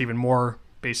planned, as that's even more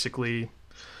basically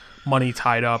money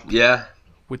tied up. Yeah.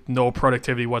 With no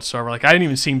productivity whatsoever. Like, I didn't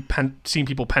even seen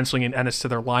people penciling in Ennis to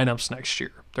their lineups next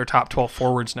year, their top 12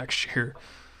 forwards next year.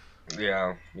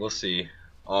 Yeah, we'll see.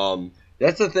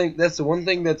 That's the thing. That's the one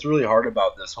thing that's really hard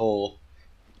about this whole,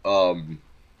 you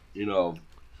know,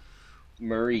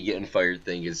 Murray getting fired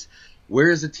thing is, where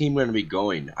is the team going to be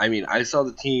going? I mean, I saw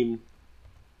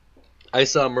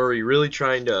Murray really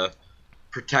trying to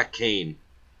protect Kane.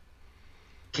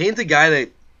 Kane's a guy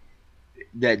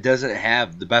that doesn't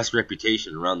have the best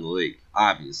reputation around the league,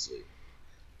 obviously.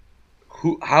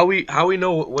 How we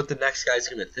know what the next guy's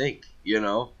going to think, you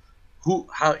know?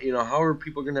 How are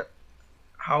people going to...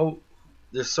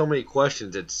 There's so many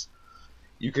questions.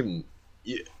 You can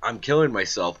I'm killing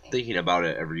myself thinking about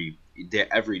it every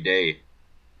day.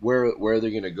 Where are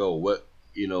they gonna go? What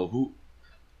who?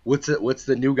 What's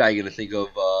the new guy gonna think of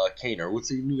Kane? Or what's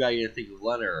the new guy gonna think of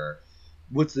Leonard? Or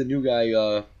what's the new guy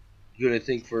gonna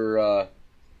think for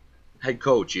head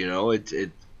coach?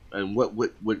 And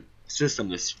what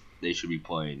system they should be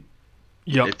playing.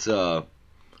 Yep.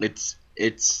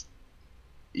 It's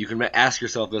you can ask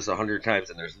yourself this 100 times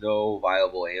and there's no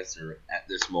viable answer at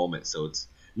this moment. So it's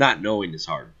not knowing is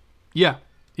hard. Yeah,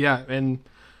 and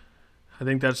I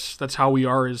think that's how we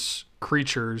are as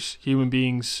creatures. Human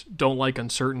beings don't like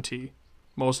uncertainty.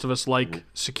 Most of us like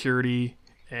security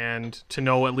and to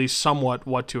know at least somewhat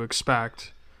what to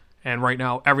expect. And right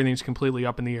now, everything's completely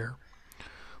up in the air.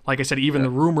 Like I said, even the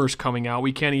rumors coming out,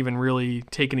 we can't even really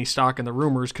take any stock in the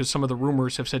rumors because some of the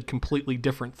rumors have said completely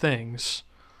different things.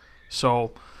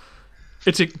 So,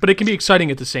 but it can be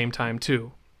exciting at the same time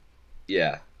too.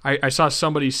 Yeah. I saw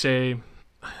somebody say,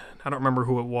 I don't remember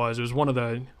who it was. It was one of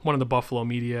the Buffalo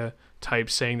media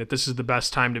types saying that this is the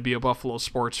best time to be a Buffalo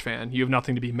sports fan. You have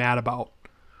nothing to be mad about.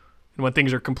 And when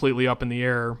things are completely up in the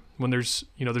air, when there's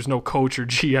no coach or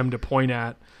GM to point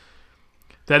at,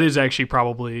 that is actually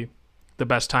probably the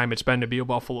best time it's been to be a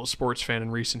Buffalo sports fan in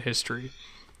recent history.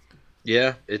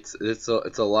 Yeah, it's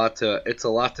a lot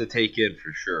to take in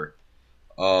for sure.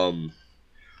 I'm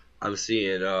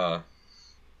seeing a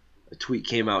tweet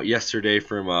came out yesterday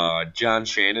from John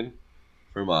Shannon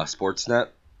from Sportsnet,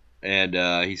 and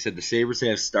he said the Sabres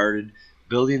have started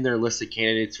building their list of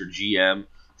candidates for GM.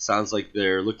 Sounds like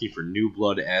they're looking for new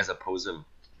blood as opposed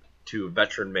to a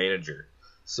veteran manager.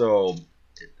 So,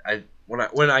 when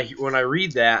I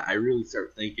read that, I really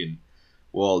start thinking,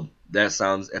 well, that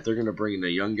sounds, if they're going to bring in a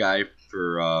young guy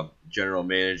for general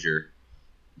manager,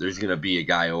 there's going to be a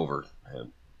guy over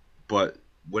him. But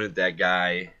wouldn't they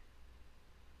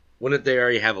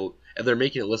already have if they're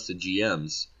making a list of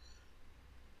GMs,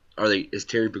 is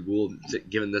Terry Pegula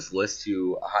giving this list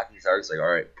to a hockey star? It's like,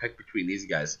 all right, pick between these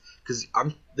guys. Because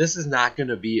this is not going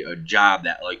to be a job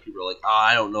that like people are like, oh,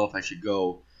 I don't know if I should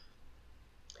go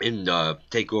and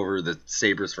take over the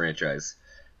Sabres franchise.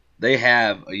 They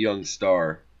have a young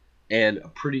star and a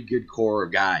pretty good core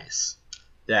of guys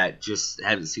that just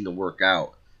haven't seen them work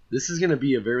out. This is going to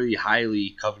be a very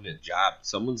highly coveted job.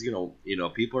 Someone's going to,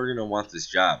 people are going to want this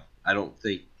job. I don't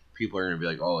think people are going to be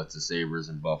like, oh, it's the Sabres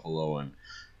in Buffalo. And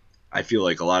I feel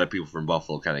like a lot of people from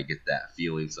Buffalo kind of get that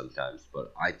feeling sometimes.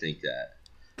 But I think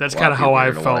that's kind of how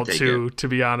I felt too, to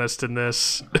be honest, in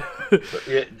this.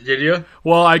 Yeah, did you?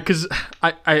 Well, because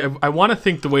I want to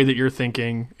think the way that you're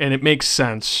thinking, and it makes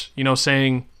sense.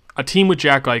 Saying a team with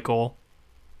Jack Eichel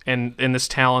and this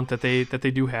talent that they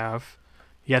do have,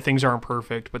 yeah, things aren't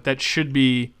perfect, but that should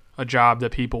be a job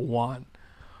that people want.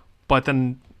 But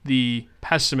then the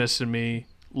pessimist in me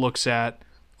looks at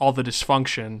all the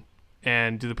dysfunction,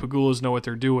 and do the Pegulas know what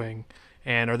they're doing?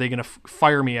 And are they going to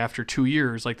fire me after 2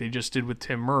 years like they just did with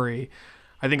Tim Murray?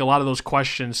 I think a lot of those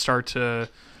questions start to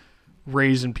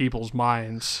raise in people's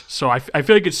minds. So I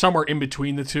feel like it's somewhere in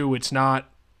between the two. It's not,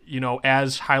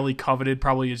 as highly coveted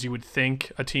probably as you would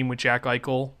think a team with Jack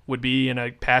Eichel would be and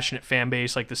a passionate fan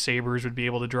base like the Sabres would be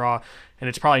able to draw. And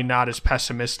it's probably not as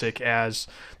pessimistic as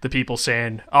the people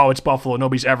saying, oh, it's Buffalo.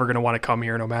 Nobody's ever going to want to come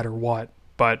here no matter what.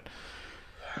 But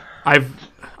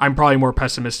I'm probably more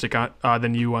pessimistic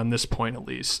than you on this point, at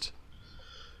least.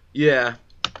 Yeah,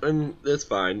 and that's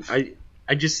fine.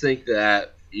 I just think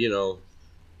that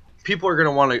people are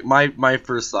gonna want to. My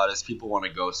first thought is people want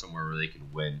to go somewhere where they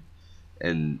can win,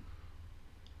 and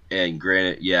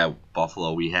granted, yeah,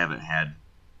 Buffalo, we haven't had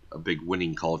a big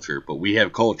winning culture, but we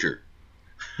have culture.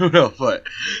 but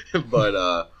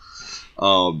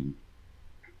when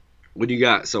you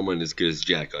got someone as good as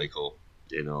Jack Eichel,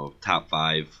 top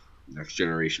 5. Next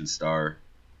generation star.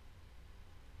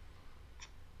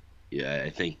 Yeah, I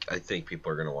think people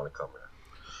are gonna want to come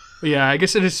here. Yeah, I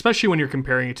guess, and especially when you're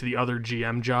comparing it to the other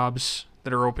GM jobs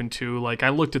that are open too. Like I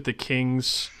looked at the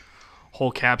Kings'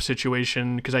 whole cap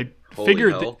situation because I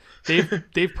figured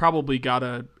they've probably got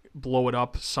to blow it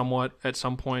up somewhat at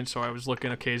some point. So I was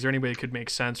looking, okay, is there anybody that could make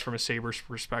sense from a Sabres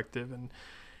perspective? And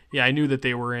yeah, I knew that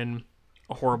they were in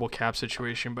a horrible cap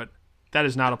situation, but that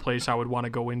is not a place I would want to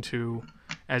go into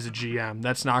as a GM.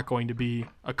 That's not going to be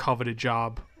a coveted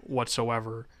job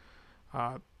whatsoever.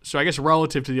 So I guess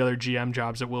relative to the other GM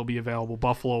jobs that will be available,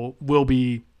 Buffalo will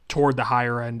be toward the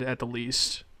higher end at the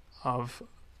least of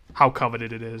how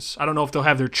coveted it is. I don't know if they'll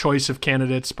have their choice of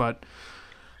candidates, but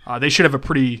they should have a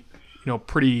pretty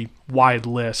wide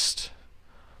list,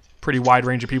 pretty wide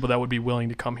range of people that would be willing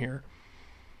to come here.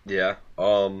 Yeah.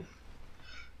 The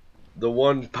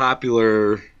one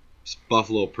popular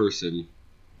Buffalo person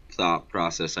thought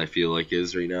process I feel like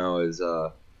is right now is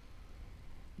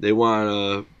they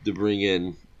want to bring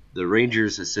in the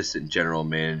Rangers assistant general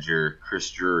manager, Chris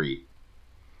Drury.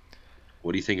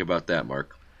 What do you think about that,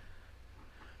 Mark?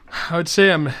 I would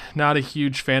say I'm not a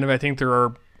huge fan of it. I think there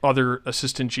are other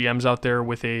assistant GMs out there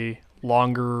with a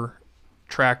longer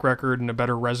track record and a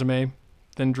better resume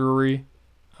than Drury.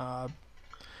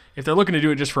 If they're looking to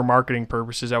do it just for marketing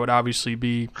purposes, that would obviously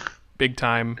be big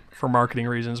time for marketing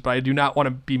reasons. But I do not want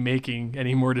to be making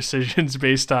any more decisions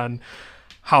based on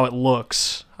how it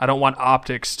looks. I don't want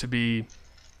optics to be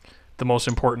the most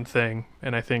important thing,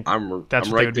 and I think that's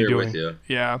what they would be doing. With you.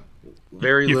 Yeah,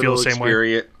 very little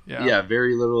experience. Yeah,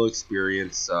 very little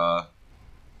experience. I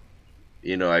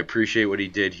appreciate what he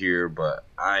did here, but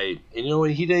he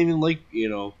didn't even like.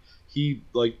 He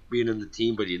liked being in the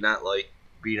team, but he did not like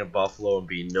being in Buffalo and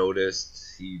being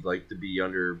noticed. He liked to be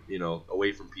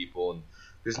away from people, and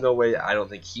there's no way. I don't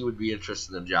think he would be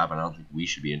interested in the job, and I don't think we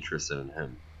should be interested in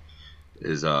him.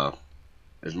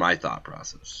 Is my thought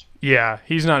process. Yeah,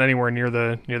 he's not anywhere near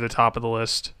the top of the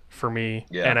list for me.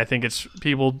 Yeah. And I think it's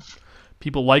people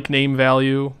like name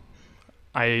value.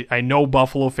 I know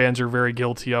Buffalo fans are very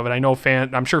guilty of it.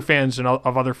 I'm sure fans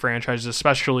of other franchises,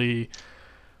 especially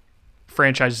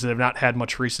franchises that have not had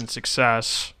much recent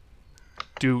success,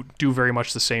 do very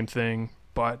much the same thing.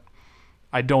 But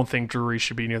I don't think Drury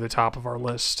should be near the top of our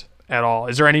list at all.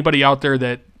 Is there anybody out there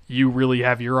that you really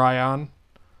have your eye on?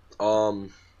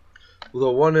 The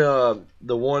one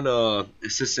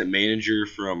assistant manager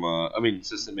from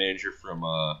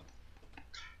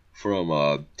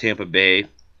Tampa Bay,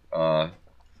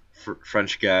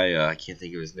 French guy. I can't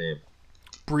think of his name.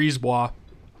 Brisebois,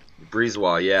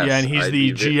 yes. Yeah, and he's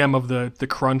the GM of the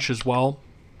Crunch as well.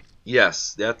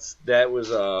 Yes, that was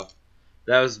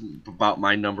about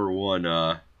my number one.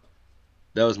 That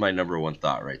was my number one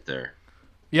thought right there.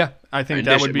 Yeah, I think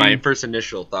that would be my first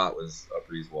initial thought was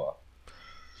Brisebois.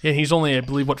 Yeah, he's only, I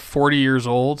believe, 40 years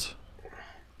old?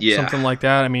 Yeah. Something like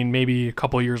that. I mean, maybe a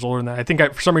couple of years older than that. I think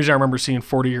for some reason I remember seeing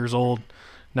 40 years old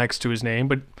next to his name,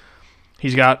 but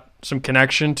he's got some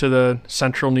connection to the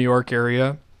central New York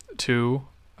area, too.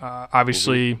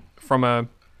 Obviously, from a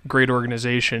great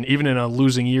organization. Even in a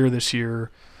losing year this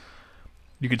year,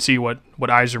 you could see what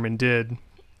Yzerman did,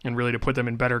 and really to put them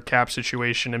in better cap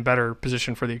situation and better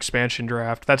position for the expansion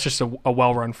draft. That's just a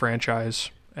well-run franchise.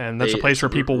 And that's a place where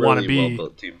people want to be.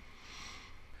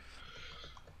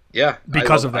 Yeah.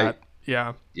 Because of that.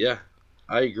 Yeah,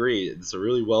 I agree. It's a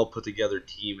really well put together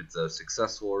team. It's a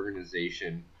successful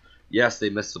organization. Yes, they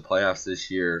missed the playoffs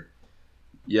this year.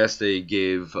 Yes, they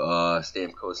gave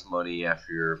Stamkos money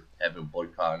after having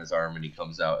blood clot in his arm, and he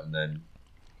comes out and then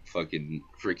freaking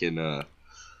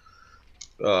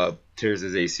tears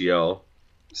his ACL.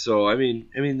 So, I mean,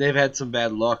 they've had some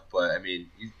bad luck, but, I mean,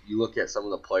 you look at some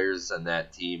of the players on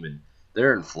that team, and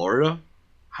they're in Florida.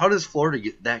 How does Florida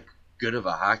get that good of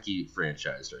a hockey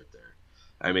franchise right there?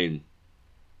 I mean,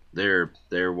 they're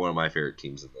one of my favorite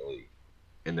teams in the league,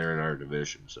 and they're in our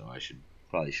division, so I should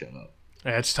probably shut up.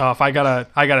 Yeah, it's tough. I got a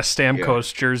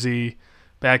Stamkos jersey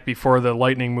back before the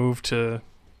Lightning moved to,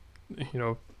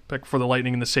 back before the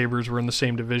Lightning and the Sabres were in the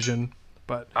same division.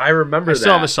 But I remember I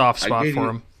still have a soft spot for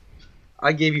him.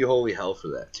 I gave you holy hell for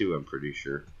that, too, I'm pretty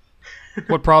sure.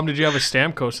 What problem did you have with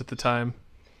Stamkos at the time?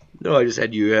 No, I just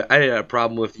had I had a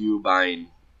problem with you buying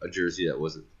a jersey that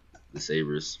wasn't the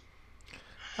Sabres.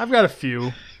 I've got a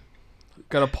few.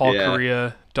 Got a Paul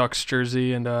Kariya Ducks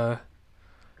jersey and a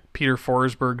Peter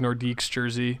Forsberg Nordiques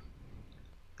jersey.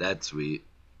 That's sweet.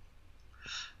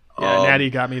 Yeah, Natty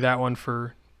got me that one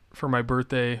for my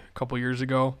birthday a couple years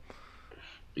ago.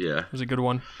 Yeah. It was a good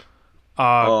one.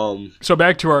 So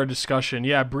back to our discussion.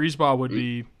 Yeah, Brisebois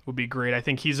would be great. I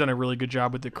think he's done a really good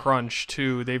job with the Crunch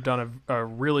too. They've done a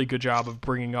really good job of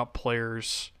bringing up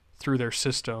players through their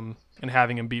system and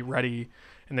having them be ready.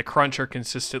 And the Crunch are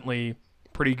consistently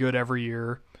pretty good every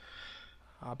year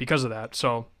because of that.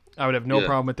 So I would have no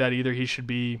problem with that either. He should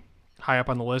be high up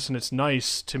on the list, and it's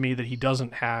nice to me that he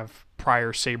doesn't have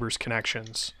prior Sabres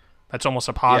connections. That's almost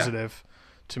a positive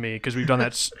to me because we've done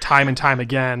that time and time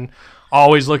again.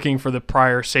 Always looking for the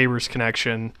prior Sabres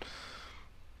connection.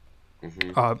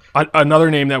 Mm-hmm.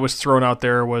 Another name that was thrown out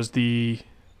there was the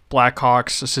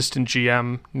Blackhawks assistant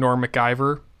GM, Norm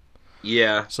McIver.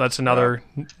 Yeah. So that's another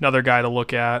guy to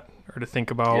look at or to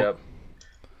think about. Yep.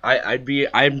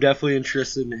 I'm definitely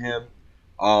interested in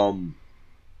him.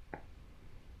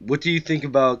 What do you think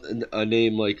about a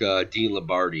name like Dean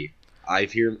Lombardi? I'm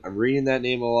reading that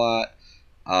name a lot.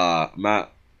 I'm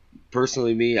not.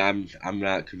 Personally, I'm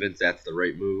not convinced that's the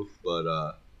right move,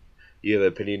 but you have an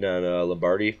opinion on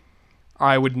Lombardi?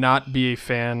 I would not be a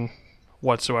fan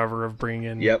whatsoever of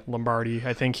bringing in Lombardi.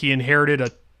 I think he inherited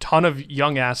a ton of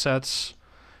young assets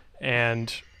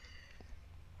and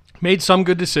made some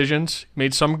good decisions,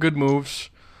 made some good moves,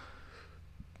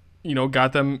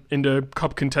 got them into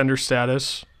cup contender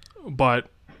status. But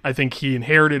I think he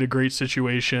inherited a great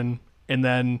situation and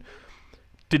then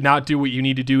did not do what you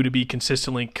need to do to be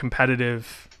consistently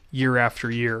competitive year after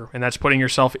year. And that's putting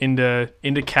yourself into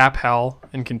cap hell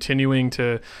and continuing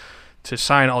to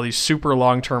sign all these super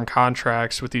long-term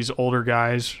contracts with these older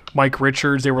guys. Mike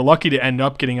Richards, they were lucky to end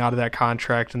up getting out of that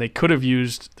contract, and they could have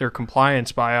used their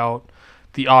compliance buyout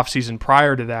the offseason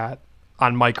prior to that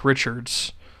on Mike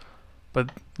Richards. But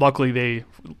luckily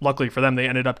for them, they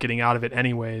ended up getting out of it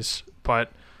anyways.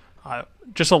 But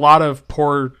just a lot of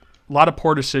poor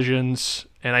decisions,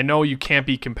 and I know you can't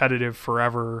be competitive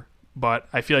forever, but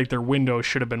I feel like their window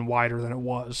should have been wider than it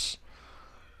was.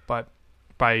 But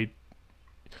by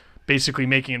basically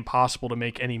making it impossible to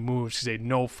make any moves because they had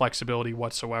no flexibility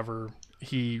whatsoever,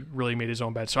 he really made his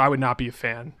own bed. So I would not be a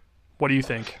fan. What do you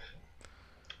think?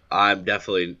 I'm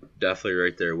definitely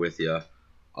right there with you.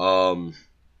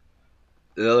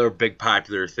 Another big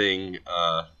popular thing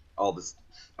all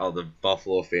the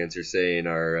Buffalo fans are saying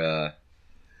are,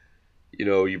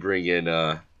 you bring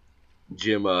in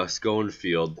Jim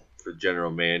Schoenfield for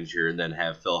general manager and then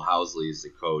have Phil Housley as the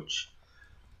coach.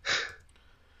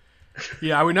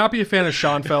 Yeah, I would not be a fan of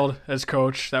Schoenfeld as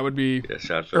coach. That would be, as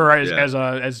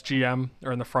GM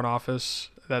or in the front office.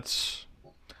 That's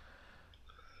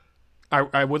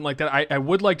I wouldn't like that. I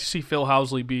would like to see Phil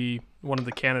Housley be one of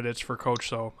the candidates for coach,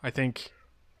 though. I think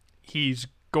he's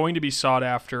going to be sought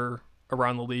after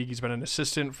around the league. He's been an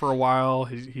assistant for a while.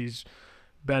 He's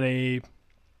been a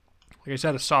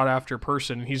sought after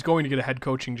person. He's going to get a head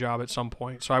coaching job at some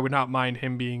point, so I would not mind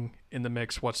him being in the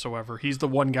mix whatsoever. He's the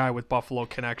one guy with Buffalo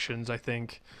connections, I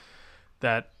think,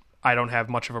 that I don't have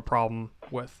much of a problem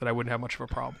with, that I wouldn't have much of a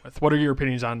problem with. What are your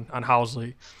opinions on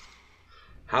Housley?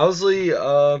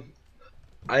 Housley,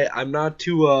 I'm not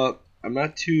too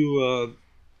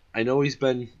I know he's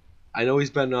been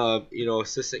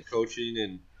assistant coaching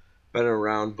and been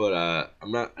around, but I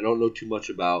don't know too much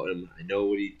about him. I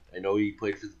know he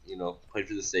played for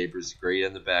the Sabres, great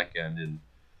on the back end, and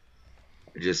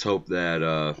I just hope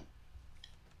that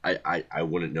I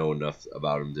wouldn't know enough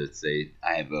about him to say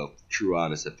I have a true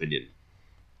honest opinion.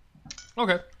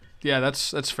 Okay. Yeah,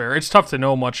 that's fair. It's tough to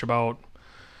know much about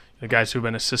the guys who've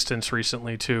been assistants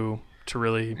recently to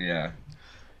really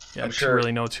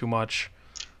really know too much.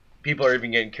 People are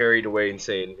even getting carried away and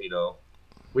saying,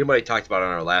 we might have talked about it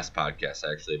on our last podcast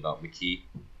actually about McKee.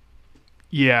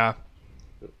 Yeah.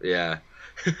 Yeah.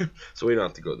 So we don't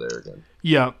have to go there again.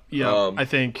 Yeah. I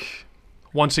think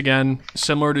once again,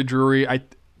 similar to Drury,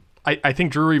 I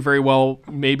think Drury very well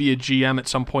may be a GM at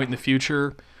some point in the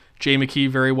future. Jay McKee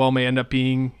very well may end up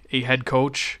being a head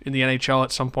coach in the NHL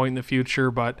at some point in the future,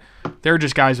 but there are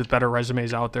just guys with better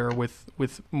resumes out there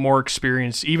with more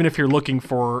experience. Even if you're looking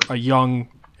for young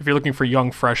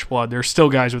fresh blood, there's still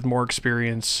guys with more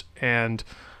experience and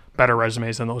better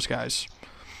resumes than those guys.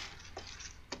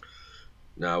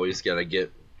 No, we just gotta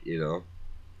get,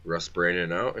 Russ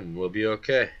Brandon out and we'll be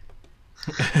okay.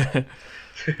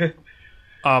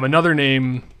 Another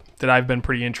name that I've been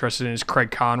pretty interested in is Craig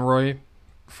Conroy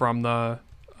from the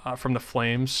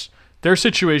Flames. Their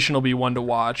situation will be one to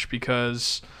watch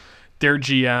because their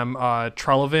GM,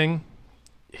 Treliving,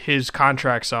 his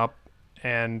contract's up,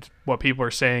 and what people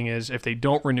are saying is if they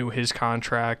don't renew his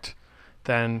contract,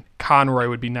 then Conroy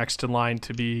would be next in line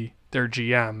to be their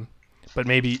GM. But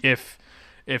maybe if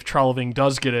Treliving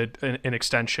does get an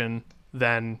extension,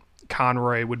 then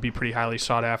Conroy would be pretty highly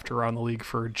sought after around the league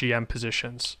for GM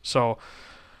positions. So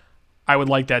I would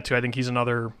like that too. I think he's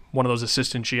another one of those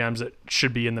assistant GMs that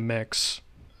should be in the mix.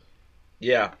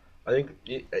 Yeah, I think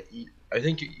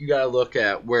you got to look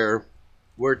at where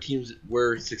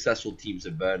successful teams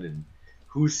have been and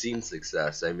who's seen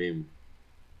success. I mean,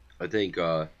 I think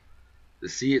to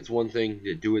see it's one thing,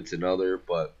 to do it's another.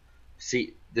 But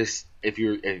see this if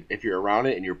you're around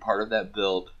it and you're part of that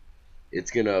build,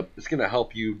 it's gonna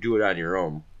help you do it on your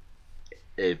own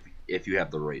if you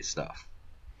have the right stuff.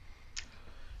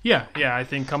 Yeah, I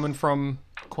think coming from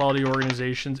quality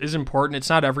organizations is important. It's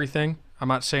not everything. I'm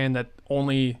not saying that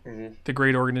only the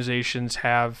great organizations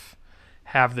have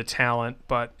the talent,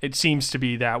 but it seems to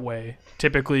be that way.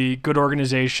 Typically, good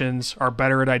organizations are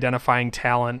better at identifying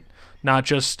talent, not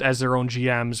just as their own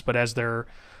GMs, but as their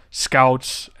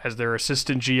scouts, as their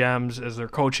assistant GMs, as their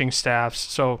coaching staffs.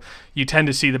 So you tend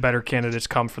to see the better candidates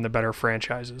come from the better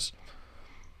franchises.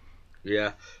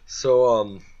 Yeah.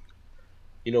 So,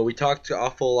 we talked an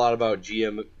awful lot about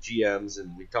GMs,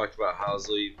 and we talked about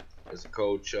Housley as a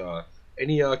coach.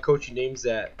 any coaching names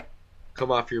that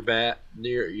come off your mind?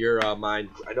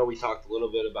 I know we talked a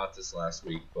little bit about this last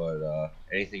week, but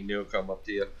anything new come up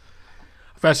to you?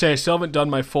 If I say I still haven't done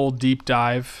my full deep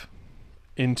dive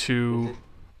into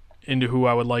who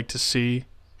I would like to see.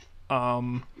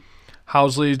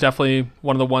 Housley is definitely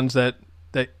one of the ones that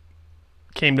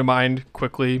came to mind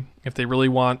quickly. If they really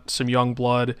want some young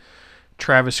blood,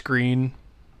 Travis Green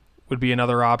would be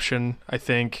another option, I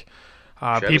think.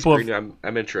 Travis Green,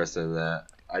 I'm interested in that.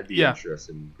 I'd be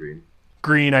interested in Green.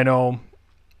 Green, I know,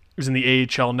 is in the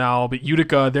AHL now, but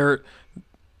Utica,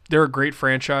 they're a great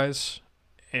franchise,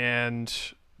 and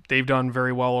they've done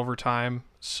very well over time.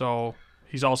 So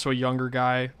he's also a younger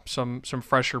guy, some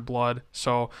fresher blood.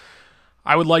 So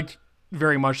I would like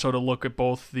very much so to look at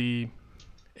both the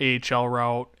AHL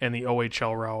route and the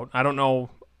OHL route. I don't know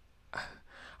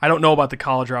about the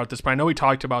college route this, but I know we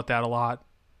talked about that a lot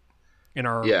in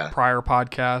our prior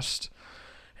podcast.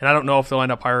 And I don't know if they'll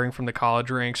end up hiring from the college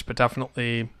ranks, but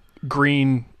definitely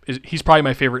Green he's probably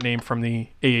my favorite name from the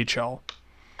AHL.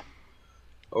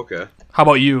 Okay. How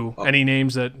about you? Any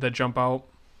names that jump out?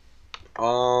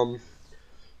 No.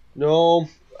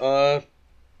 I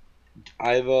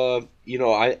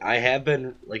have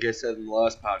been, like I said in the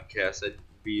last podcast, I'd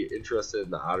be interested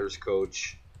in the Otters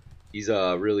coach. He's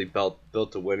really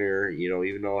built a winner.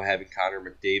 Even though having Connor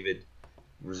McDavid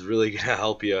was really gonna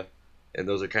help you, and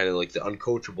those are kind of like the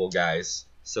uncoachable guys,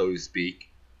 so to speak.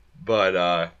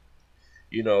 But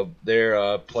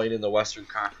they're playing in the Western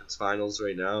Conference Finals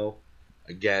right now.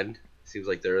 Again, seems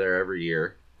like they're there every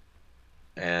year,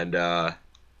 and I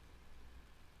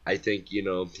think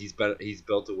he's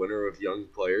built a winner of young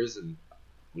players, and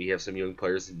we have some young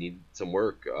players that need some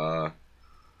work.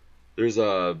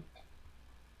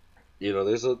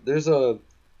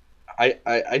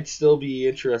 I'd still be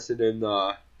interested in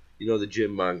the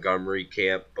Jim Montgomery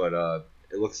camp, but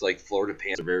it looks like Florida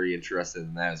Panthers are very interested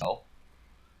in that as well.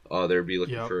 They'll be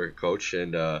looking for a coach,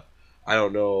 and I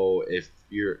don't know if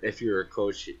you're a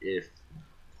coach.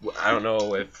 I don't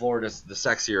know if Florida's the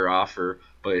sexier offer,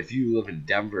 but if you live in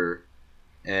Denver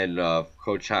and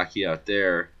coach hockey out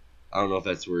there, I don't know if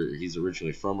that's where he's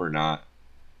originally from or not,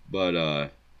 but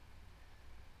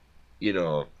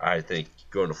I think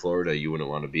going to Florida, you wouldn't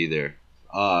want to be there.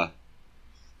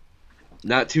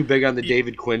 Not too big on the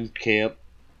David Quinn camp,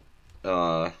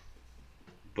 but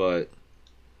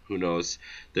who knows?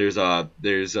 There's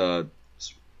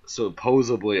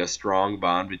supposedly a strong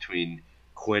bond between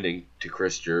Quinn and to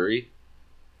Chris Drury.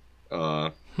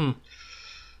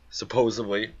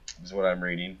 Supposedly is what I'm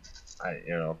reading.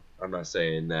 I'm not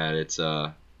saying that it's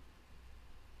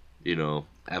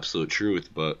absolute truth,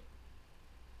 but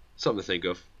something to think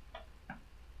of.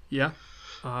 Yeah.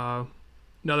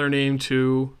 Another name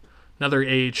too. Another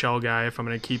AHL guy, if I'm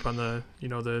going to keep on the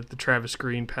the Travis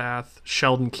Green path,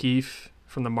 Sheldon Keefe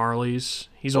from the Marlies.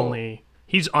 He's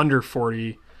under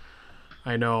 40,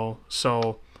 I know.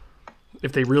 So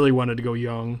if they really wanted to go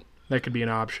young, that could be an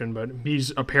option. But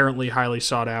he's apparently highly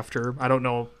sought after. I don't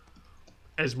know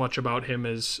as much about him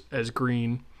as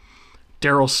Green.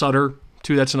 Daryl Sutter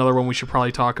too. That's another one we should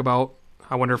probably talk about.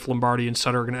 I wonder if Lombardi and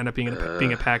Sutter are going to end up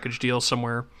being a package deal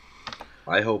somewhere.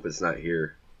 I hope it's not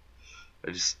here.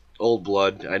 Old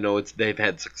blood. I know they've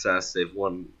had success. They've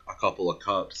won a couple of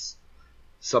cups,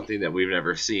 something that we've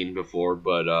never seen before,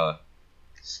 but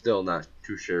still not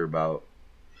too sure about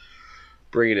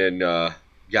bringing in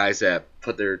guys that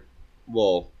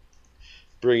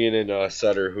bringing in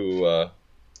Sutter,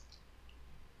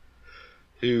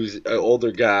 who's an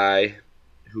older guy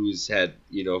who's had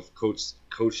coached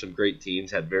some great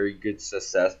teams, had very good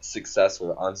success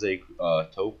with Anze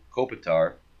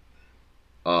Kopitar.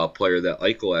 Player that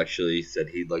Eichel actually said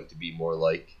he'd like to be more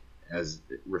like, as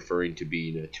referring to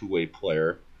being a two-way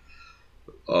player.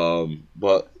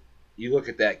 But you look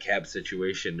at that cap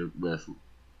situation with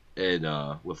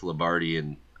Lombardi,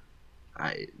 and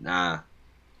I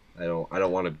don't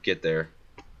want to get there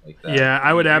like that. Yeah,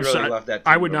 I would absolutely.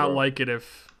 I would not like it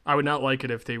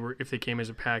if they came as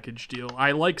a package deal.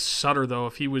 I like Sutter though.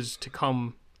 If he was to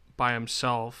come by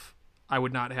himself, I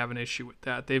would not have an issue with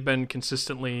that. They've been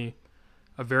consistently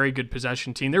a very good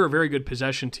possession team. They were a very good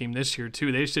possession team this year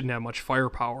too. They just didn't have much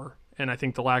firepower, and I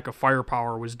think the lack of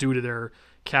firepower was due to their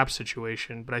cap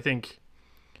situation. But I think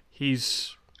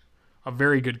he's a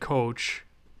very good coach,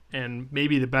 and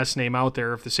maybe the best name out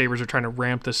there if the Sabres are trying to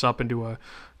ramp this up into a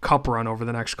cup run over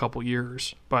the next couple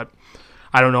years. But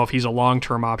I don't know if he's a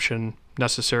long-term option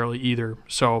necessarily either.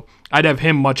 So I'd have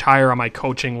him much higher on my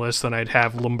coaching list than I'd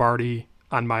have Lombardi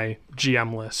on my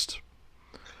GM list.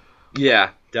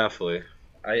 Yeah, definitely.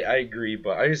 I agree,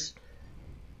 but I just,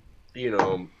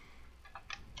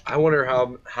 I I wonder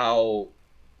how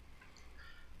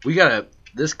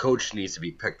this coach needs to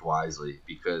be picked wisely,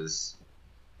 because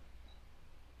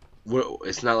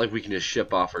it's not like we can just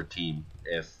ship off our team.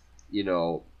 If,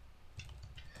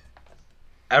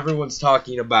 everyone's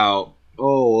talking about,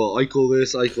 oh, Eichel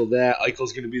this, Eichel that,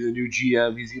 Eichel's going to be the new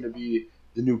GM, he's going to be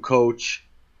the new coach.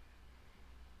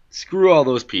 Screw all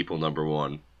those people, number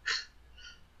one.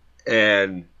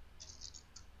 And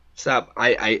stop.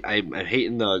 I'm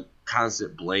hating the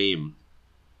constant blame.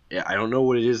 I don't know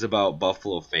what it is about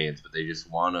Buffalo fans, but they just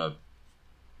want to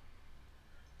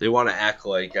act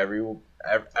like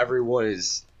everyone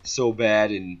is so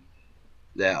bad, and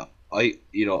that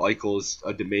Eichel's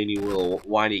a demanding little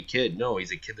whiny kid. No,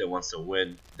 he's a kid that wants to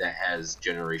win, that has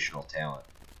generational talent.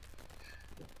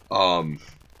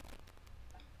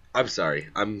 I'm sorry,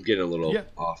 I'm getting a little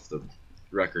off the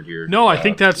record here. No, I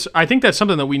think that's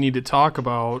something that we need to talk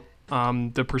about.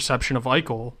 The perception of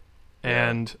Eichel,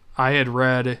 and I had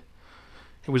read,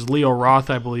 it was Leo Roth,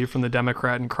 I believe, from the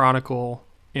Democrat and Chronicle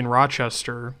in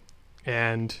Rochester,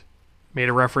 and made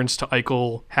a reference to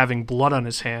Eichel having blood on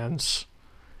his hands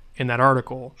in that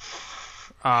article.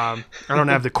 I don't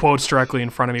have the quotes directly in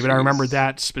front of me, but I remember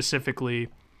that specifically.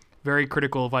 Very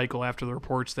critical of Eichel after the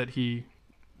reports that he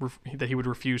would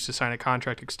refuse to sign a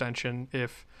contract extension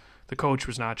if the coach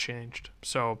was not changed.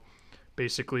 So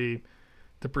basically,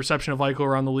 the perception of Eichel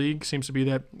around the league seems to be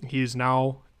that he is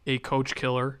now a coach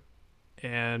killer,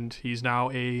 and he's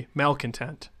now a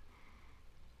malcontent.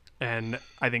 And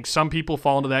I think some people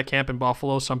fall into that camp in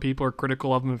Buffalo. Some people are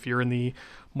critical of him. If you're in the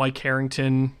Mike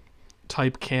Harrington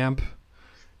type camp,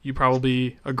 you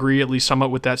probably agree at least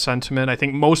somewhat with that sentiment. I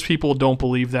think most people don't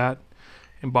believe that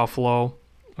in Buffalo.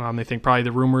 They think probably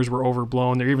the rumors were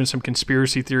overblown. There are even some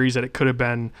conspiracy theories that it could have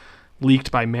been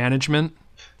leaked by management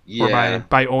or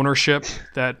by ownership,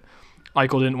 that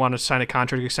Eichel didn't want to sign a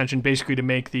contract extension, basically to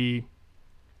make the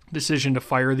decision to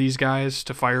fire these guys,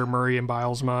 to fire Murray and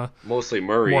Bylsma, mostly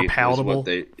Murray, more palatable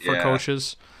for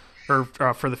coaches or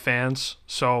for the fans.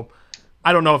 So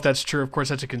I don't know if that's true. Of course,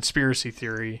 that's a conspiracy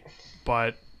theory,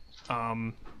 but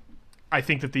I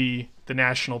think that the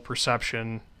national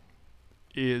perception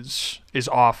is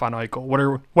off on Eichel.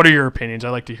 What are your opinions? I'd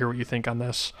like to hear what you think on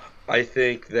this. I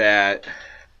think that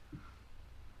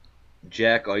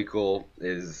Jack Eichel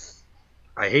is.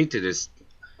 I hate to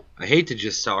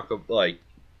just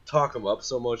talk him up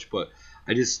so much, but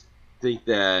I just think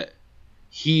that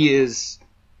he is.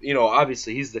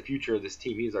 Obviously he's the future of this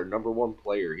team. He's our number one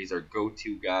player. He's our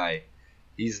go-to guy.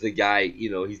 He's the guy.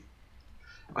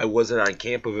 I wasn't on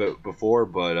camp of it before,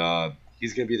 but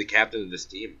he's going to be the captain of this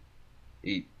team.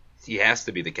 He has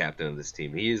to be the captain of this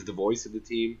team. He is the voice of the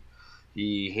team.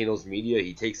 He handles media.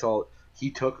 He took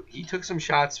some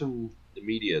shots from the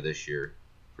media this year,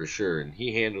 for sure, and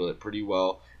he handled it pretty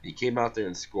well. He came out there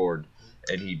and scored,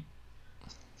 and he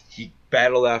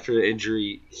battled after the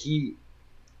injury. He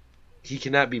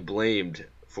cannot be blamed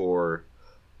for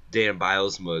Dan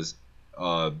Bylsma's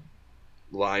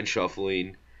line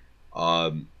shuffling,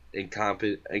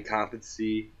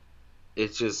 incompetency.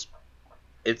 It's just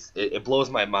it blows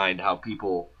my mind how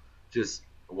people just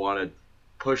want to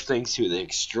push things to the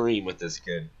extreme with this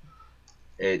kid.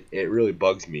 It really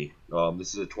bugs me.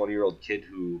 This is a 20-year-old kid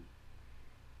who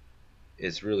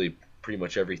is really pretty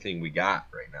much everything we got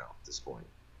right now at this point.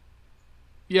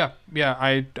 Yeah,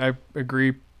 I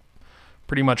agree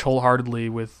pretty much wholeheartedly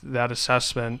with that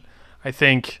assessment. I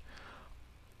think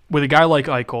with a guy like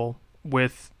Eichel,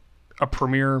 with a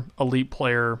premier elite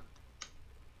player,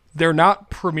 they're not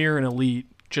premier and elite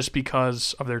just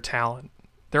because of their talent.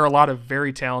 There are a lot of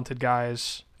very talented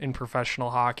guys in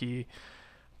professional hockey,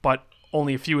 but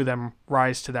only a few of them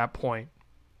rise to that point.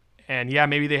 And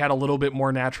maybe they had a little bit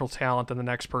more natural talent than the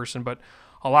next person, but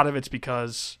a lot of it's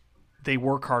because they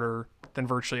work harder than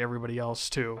virtually everybody else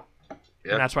too. Yep.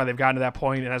 And that's why they've gotten to that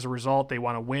point, and as a result, they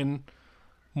want to win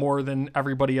more than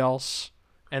everybody else,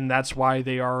 and that's why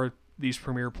they are these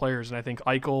premier players. And I think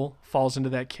Eichel falls into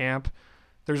that camp.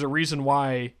 There's a reason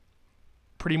why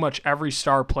pretty much every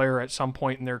star player at some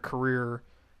point in their career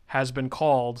has been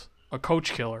called a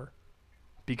coach killer,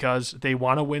 because they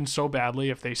want to win so badly.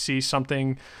 If they see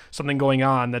something going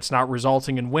on that's not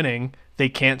resulting in winning, they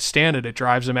can't stand it. It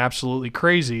drives them absolutely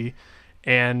crazy.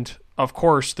 And of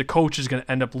course, the coach is going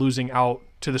to end up losing out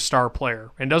to the star player.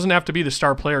 And it doesn't have to be the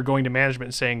star player going to management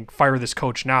and saying, fire this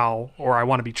coach now, or I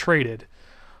want to be traded.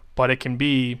 But it can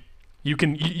be, you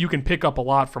can pick up a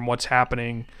lot from what's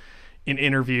happening in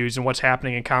interviews and what's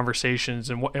happening in conversations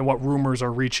and what rumors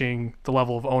are reaching the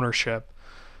level of ownership.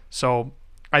 So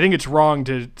I think it's wrong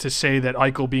to say that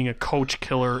Eichel being a coach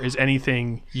killer is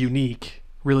anything unique,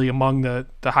 really, among the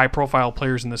high-profile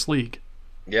players in this league.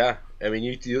 Yeah, I mean,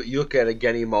 you look at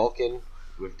Evgeny Malkin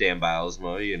with Dan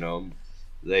Bylsma, you know,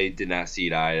 they did not see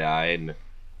eye to eye, and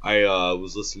I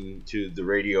was listening to the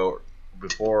radio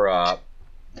before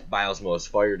Bylsma was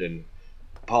fired, and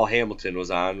Paul Hamilton was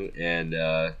on and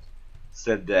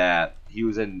said that he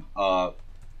was in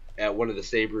at one of the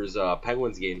Sabres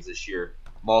Penguins games this year.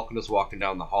 Malkin was walking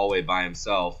down the hallway by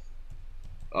himself,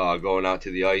 going out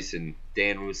to the ice, and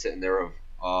Dan was sitting there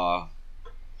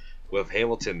with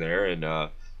Hamilton there, and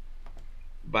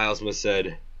Bylsma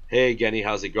said, "Hey, Genny,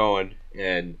 how's it going?"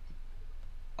 And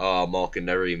Malkin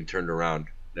never even turned around,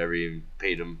 never even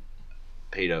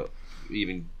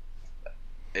even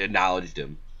acknowledged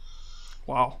him.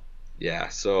 Wow. Yeah,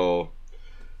 so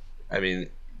I mean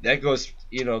that goes.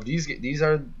 You know, these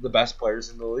are the best players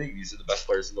in the league. These are the best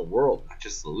players in the world, not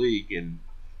just the league. And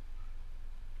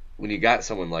when you got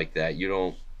someone like that, you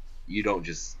don't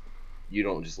just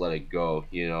let it go.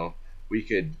 You know, we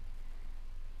could.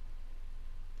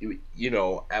 You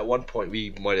know, at one point we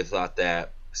might have thought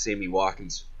that Sammy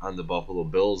Watkins on the Buffalo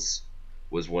Bills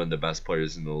was one of the best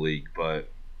players in the league, but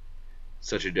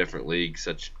such a different league.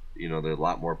 You know, there are a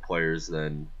lot more players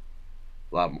than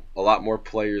a lot more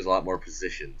players, a lot more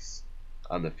positions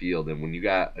on the field. And when you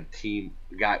got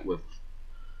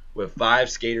with 5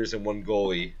 skaters and 1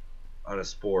 goalie on a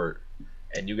sport,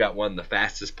 and you got one of the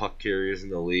fastest puck carriers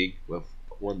in the league with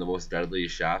one of the most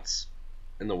deadliest shots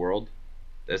in the world,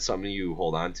 that's something you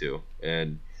hold on to.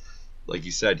 And like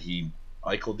you said,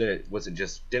 Eichel wasn't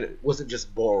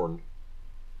just born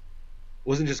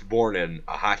in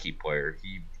a hockey player.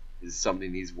 He is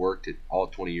something he's worked at all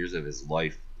 20 years of his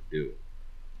life to do.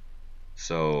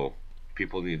 So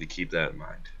people need to keep that in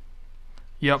mind.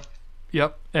 Yep.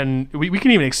 And we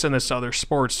can even extend this to other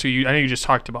sports too. I know you just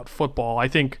talked about football. I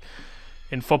think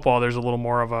in football there's a little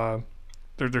more of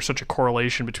there's such a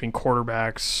correlation between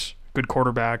good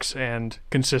quarterbacks and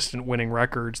consistent winning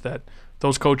records that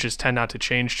those coaches tend not to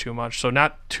change too much. So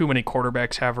not too many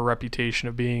quarterbacks have a reputation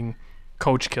of being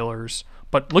coach killers.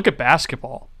 But look at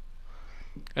basketball.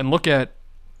 And look at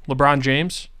LeBron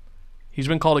James. He's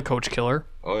been called a coach killer.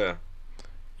 Oh, yeah.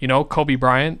 You know, Kobe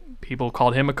Bryant, people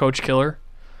called him a coach killer.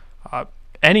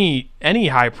 Any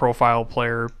high-profile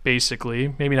player,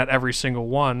 basically, maybe not every single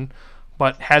one,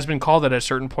 but has been called that at a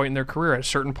certain point in their career. At a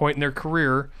certain point in their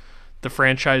career, the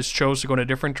franchise chose to go in a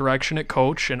different direction at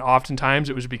coach, and oftentimes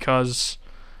it was because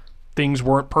things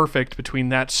weren't perfect between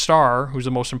that star, who's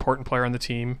the most important player on the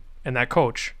team, and that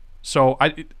coach. So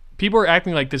people are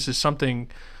acting like this is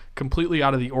something completely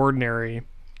out of the ordinary,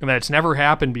 and that it's never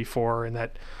happened before, and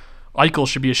that Eichel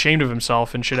should be ashamed of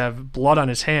himself and should have blood on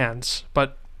his hands.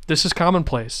 But this is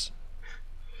commonplace.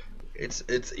 It's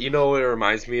you know what it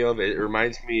reminds me of? It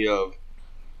reminds me of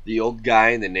the old guy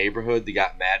in the neighborhood that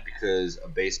got mad because a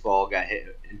baseball got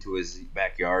hit into his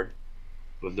backyard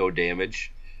with no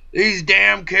damage. These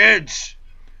damn kids.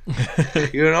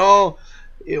 You know,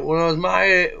 when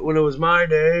it was my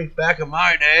day, back in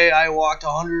my day, I walked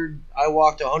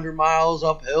 100 miles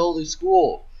uphill to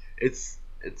school. It's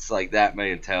like that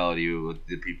mentality with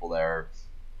the people that are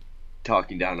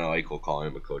talking down to Eichel, calling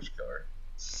him a coach killer.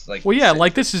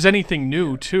 Like this is anything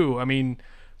new too. I mean,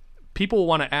 people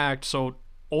want to act so.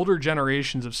 Older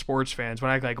generations of sports fans, when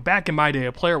I like back in my day,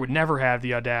 a player would never have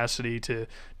the audacity to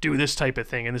do this type of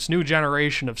thing. And this new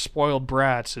generation of spoiled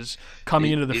brats is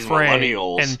coming into the fray.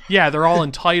 And yeah, they're all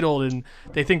entitled and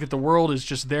they think that the world is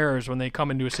just theirs when they come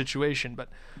into a situation. But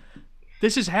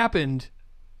this has happened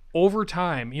over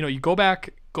time. You know, you go back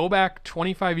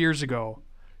 25 years ago,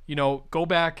 you know, go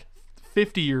back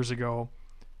 50 years ago,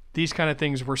 these kind of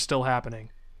things were still happening.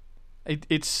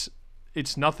 It's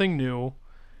nothing new.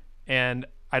 And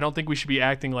I don't think we should be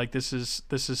acting like this is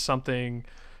something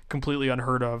completely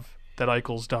unheard of that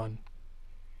Eichel's done.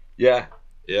 Yeah,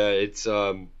 it's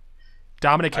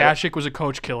Dominic Hasek was a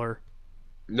coach killer.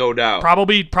 No doubt.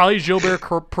 Probably Gilbert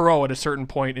Perreault at a certain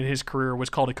point in his career was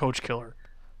called a coach killer.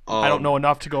 I don't know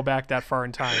enough to go back that far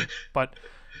in time, but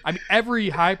I mean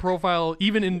every high profile,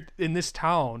 even in this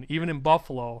town, even in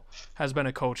Buffalo, has been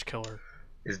a coach killer.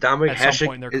 Is Dominic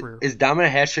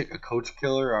Hasek a coach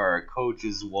killer or a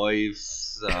coach's wife's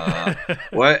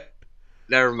what?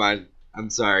 Never mind.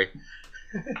 I'm sorry.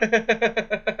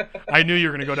 I knew you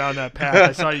were gonna go down that path.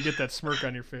 I saw you get that smirk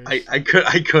on your face. I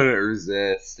couldn't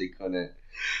resist. I couldn't.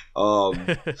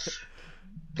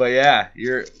 But yeah,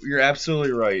 you're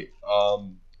absolutely right.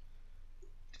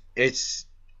 It's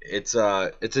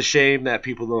a shame that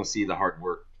people don't see the hard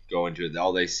work go into it.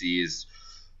 All they see is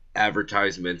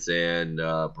advertisements and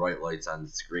bright lights on the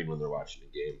screen when they're watching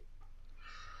a game.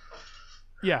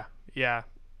 Yeah.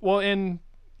 Well, and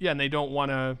they don't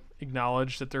want to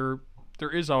acknowledge that they're there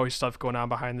is always stuff going on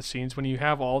behind the scenes when you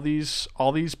have all these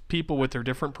people with their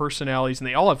different personalities, and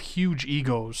they all have huge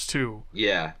egos too.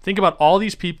 Yeah. Think about all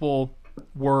these people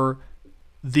were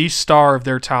the star of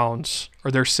their towns or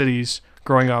their cities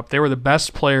growing up. They were the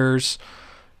best players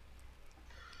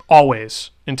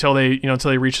always until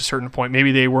they reached a certain point.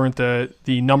 Maybe they weren't the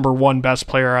number one best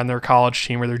player on their college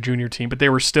team or their junior team, but they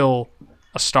were still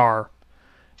a star.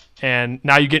 And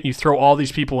now you throw all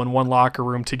these people in one locker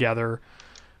room together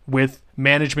with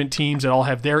management teams that all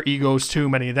have their egos too.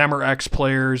 Many of them are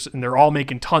ex-players, and they're all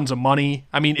making tons of money.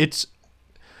 I mean,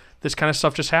 this kind of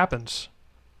stuff just happens.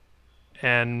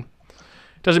 And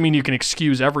it doesn't mean you can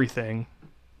excuse everything,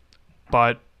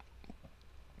 but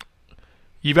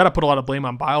you've got to put a lot of blame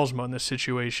on Bylsma in this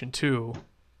situation too.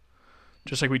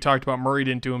 Just like we talked about, Murray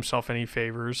didn't do himself any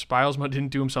favors. Bylsma didn't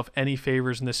do himself any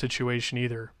favors in this situation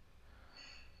either.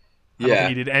 I don't think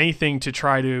he did anything to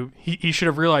try to... He should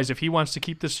have realized if he wants to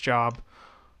keep this job,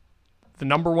 the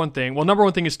number one thing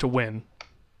is to win.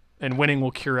 And winning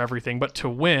will cure everything. But to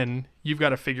win, you've got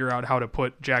to figure out how to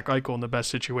put Jack Eichel in the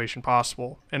best situation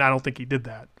possible. And I don't think he did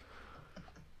that.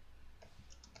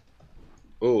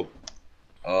 Oh.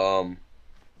 I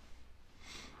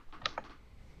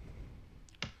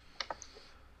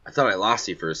thought I lost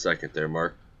you for a second there,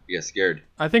 Mark. You got scared.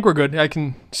 I think we're good. I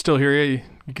can still hear you.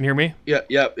 You can hear me? Yep.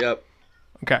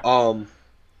 Okay.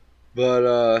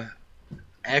 But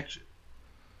actually,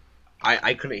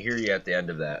 I couldn't hear you at the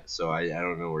end of that, so I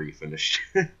don't know where you finished.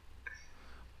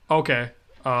 Okay.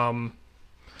 Yeah,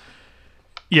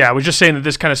 I was just saying that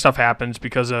this kind of stuff happens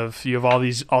because of you have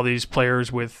all these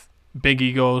players with big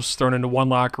egos thrown into one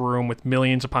locker room with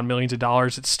millions upon millions of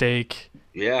dollars at stake.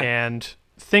 Yeah. And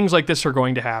things like this are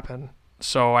going to happen.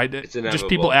 So just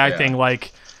people acting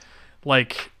like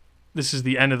this is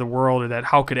the end of the world, or that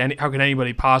how could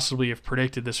anybody possibly have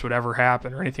predicted this would ever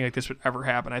happen, or anything like this would ever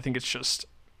happen. I think it's just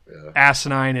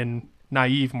asinine and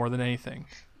naive more than anything.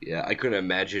 Yeah, I couldn't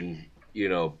imagine,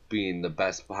 being the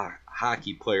best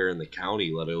hockey player in the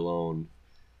county, let alone,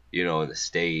 in the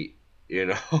state,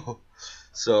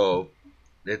 So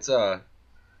it's like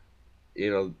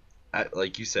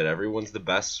you said, everyone's the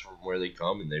best from where they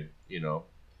come, and they,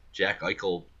 Jack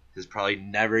Eichel has probably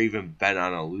never even been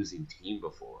on a losing team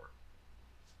before.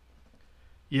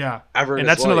 Yeah, and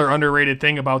that's another underrated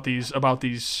thing about these,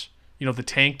 the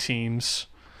tank teams.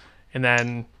 And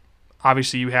then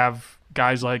obviously you have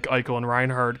guys like Eichel and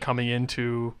Reinhart coming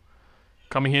into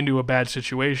a bad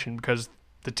situation because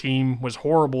the team was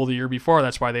horrible the year before.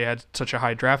 That's why they had such a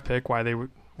high draft pick, why they were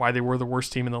the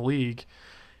worst team in the league.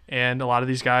 And a lot of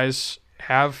these guys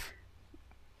have,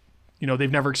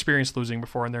 they've never experienced losing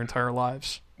before in their entire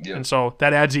lives. Yeah. And so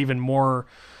that adds even more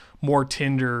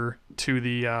tinder to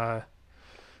the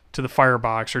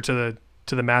firebox, or to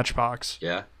the matchbox.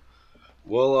 Yeah.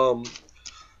 Well,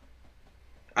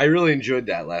 I really enjoyed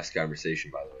that last conversation,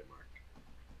 by the way, Mark.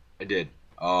 I did.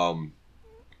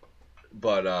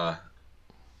 But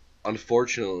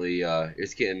unfortunately,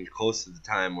 it's getting close to the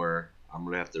time where I'm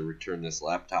gonna have to return this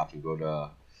laptop and go to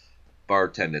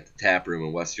bartend at the Tap Room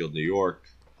in Westfield, New York.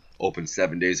 Open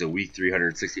 7 days a week,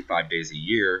 365 days a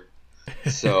year.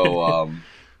 So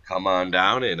come on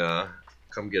down and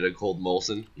come get a cold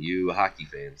Molson, you hockey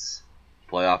fans.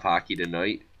 Playoff hockey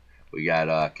tonight. We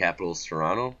got Capitals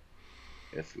Toronto,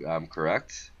 if I'm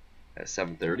correct, at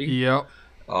 7:30. Yep.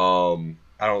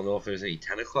 I don't know if there's any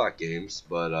 10 o'clock games,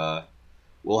 but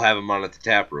we'll have them on at the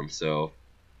Tap Room. So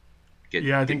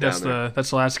I think that's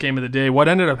the last game of the day. What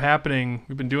ended up happening?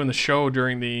 We've been doing the show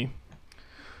during the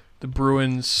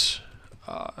Bruins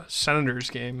Senators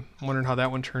game. I'm wondering how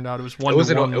that one turned out. It was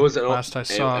 1-1. It was last I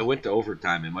saw. It went to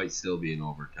overtime. It might still be in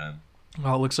overtime.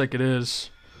 Oh, it looks like it is.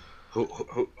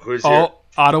 Who's your...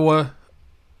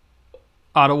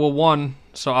 Ottawa won,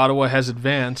 so Ottawa has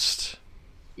advanced.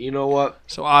 You know what?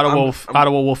 So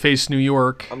Ottawa will face New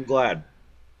York. I'm glad.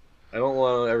 I don't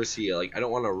want to ever see I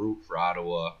don't want to root for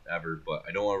Ottawa ever, but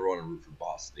I don't want to root for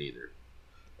Boston either.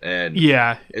 And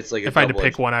yeah, it's like if I had to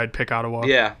pick one, I'd pick Ottawa.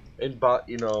 Yeah, but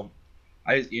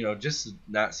just to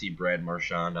not see Brad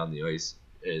Marchand on the ice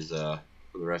is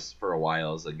for a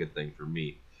while is a good thing for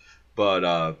me. But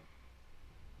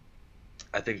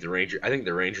I think the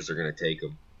Rangers are going to take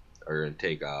him. Are going to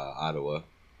take Ottawa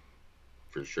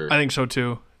for sure. I think so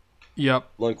too. Yep.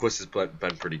 Lundqvist has been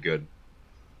pretty good.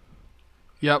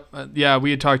 Yep. We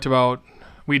had talked about,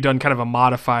 we'd done kind of a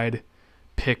modified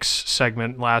picks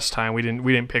segment last time. We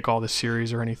didn't pick all the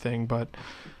series or anything, but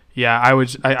yeah,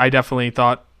 I definitely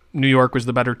thought New York was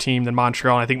the better team than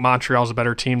Montreal, and I think Montreal's a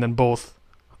better team than both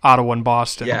Ottawa and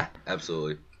Boston. Yeah,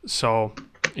 absolutely. So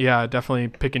Yeah, definitely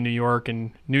picking New York.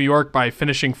 And New York, by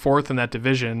finishing fourth in that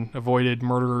division, avoided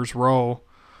Murderers Row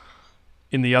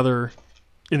in the other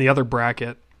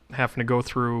bracket, having to go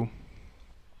through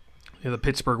the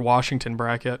Pittsburgh-Washington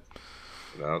bracket.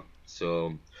 Well,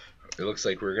 so it looks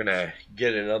like we're gonna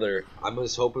get another. I'm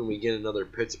just hoping we get another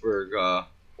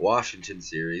Pittsburgh-Washington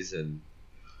series. And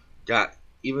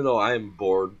even though I am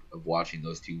bored of watching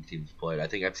those two teams play, I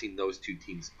think I've seen those two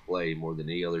teams play more than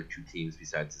any other two teams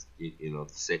besides,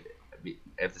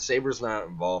 if the Sabres not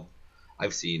involved,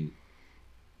 I've seen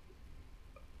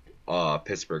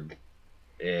Pittsburgh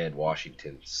and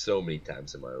Washington so many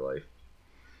times in my life.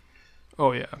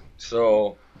 Oh yeah.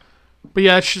 So. But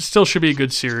yeah, it still should be a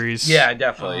good series. Yeah,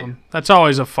 definitely. That's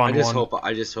always a fun one.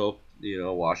 I just hope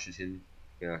Washington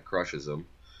crushes them,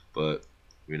 but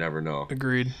you never know.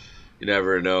 Agreed. You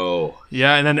never know.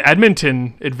 Yeah, and then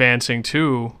Edmonton advancing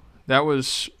too. That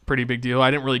was a pretty big deal. I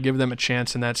didn't really give them a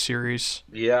chance in that series.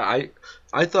 Yeah,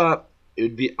 I thought it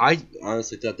would be. I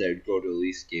honestly thought they would go to at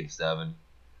least Game 7.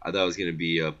 I thought it was gonna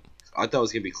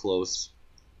be close,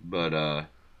 but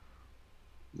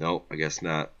no, I guess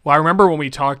not. Well, I remember when we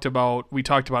talked about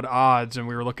odds, and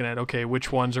we were looking at, okay,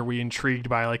 which ones are we intrigued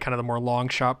by, like kind of the more long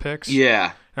shot picks.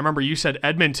 Yeah. I remember you said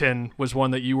Edmonton was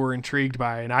one that you were intrigued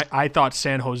by, and I thought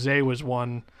San Jose was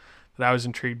one that I was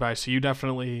intrigued by. So you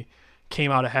definitely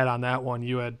came out ahead on that one.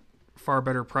 You had far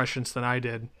better prescience than I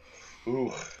did.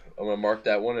 Ooh, I'm gonna mark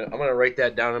that one. I'm gonna write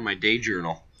that down in my day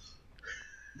journal.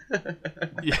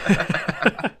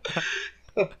 Yeah.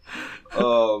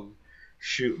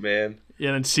 Shoot, man.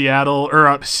 Yeah, and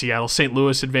St.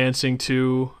 Louis advancing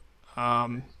too,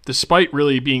 despite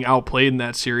really being outplayed in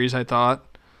that series, I thought.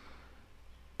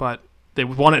 But they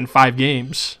won it in 5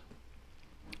 games.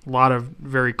 A lot of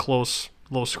very close,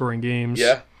 low-scoring games.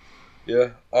 Yeah.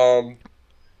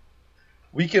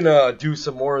 We can do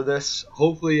some more of this.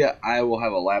 Hopefully, I will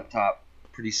have a laptop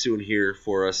pretty soon here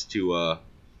for us to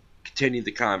continue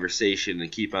the conversation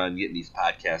and keep on getting these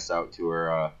podcasts out to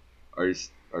our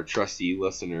trusty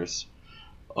listeners.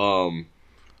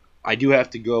 I do have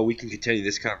to go. We can continue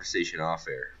this conversation off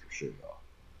air for sure, though.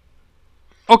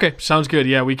 Okay, sounds good.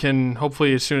 Yeah, we can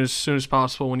hopefully as soon as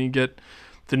possible when you get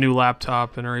the new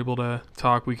laptop and are able to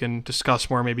talk, we can discuss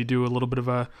more. Maybe do a little bit of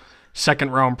a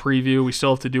second round preview. We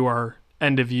still have to do our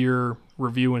end of year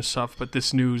review and stuff, but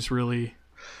this news really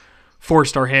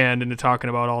forced our hand into talking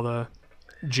about all the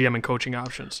GM and coaching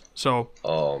options. So.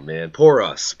 Oh man, poor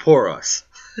us.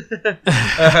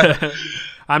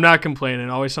 I'm not complaining.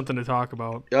 Always something to talk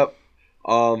about. Yep.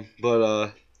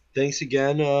 But thanks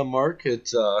again, Mark.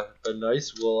 It's been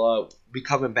nice. We'll be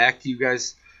coming back to you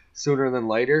guys sooner than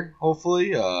later,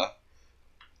 hopefully.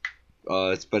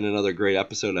 It's been another great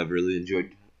episode. I've really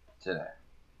enjoyed today.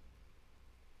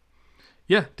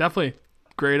 Yeah, definitely.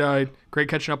 Great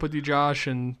catching up with you, Josh,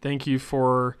 and thank you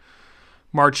for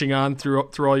marching on through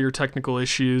all your technical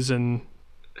issues, and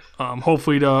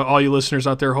hopefully to all you listeners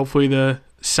out there, hopefully the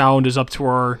sound is up to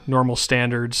our normal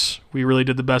standards. We really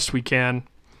did the best we can.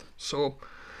 So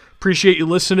appreciate you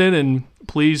listening, and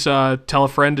please tell a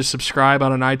friend to subscribe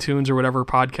on an iTunes or whatever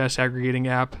podcast aggregating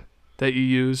app that you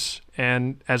use.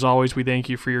 And as always, we thank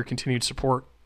you for your continued support.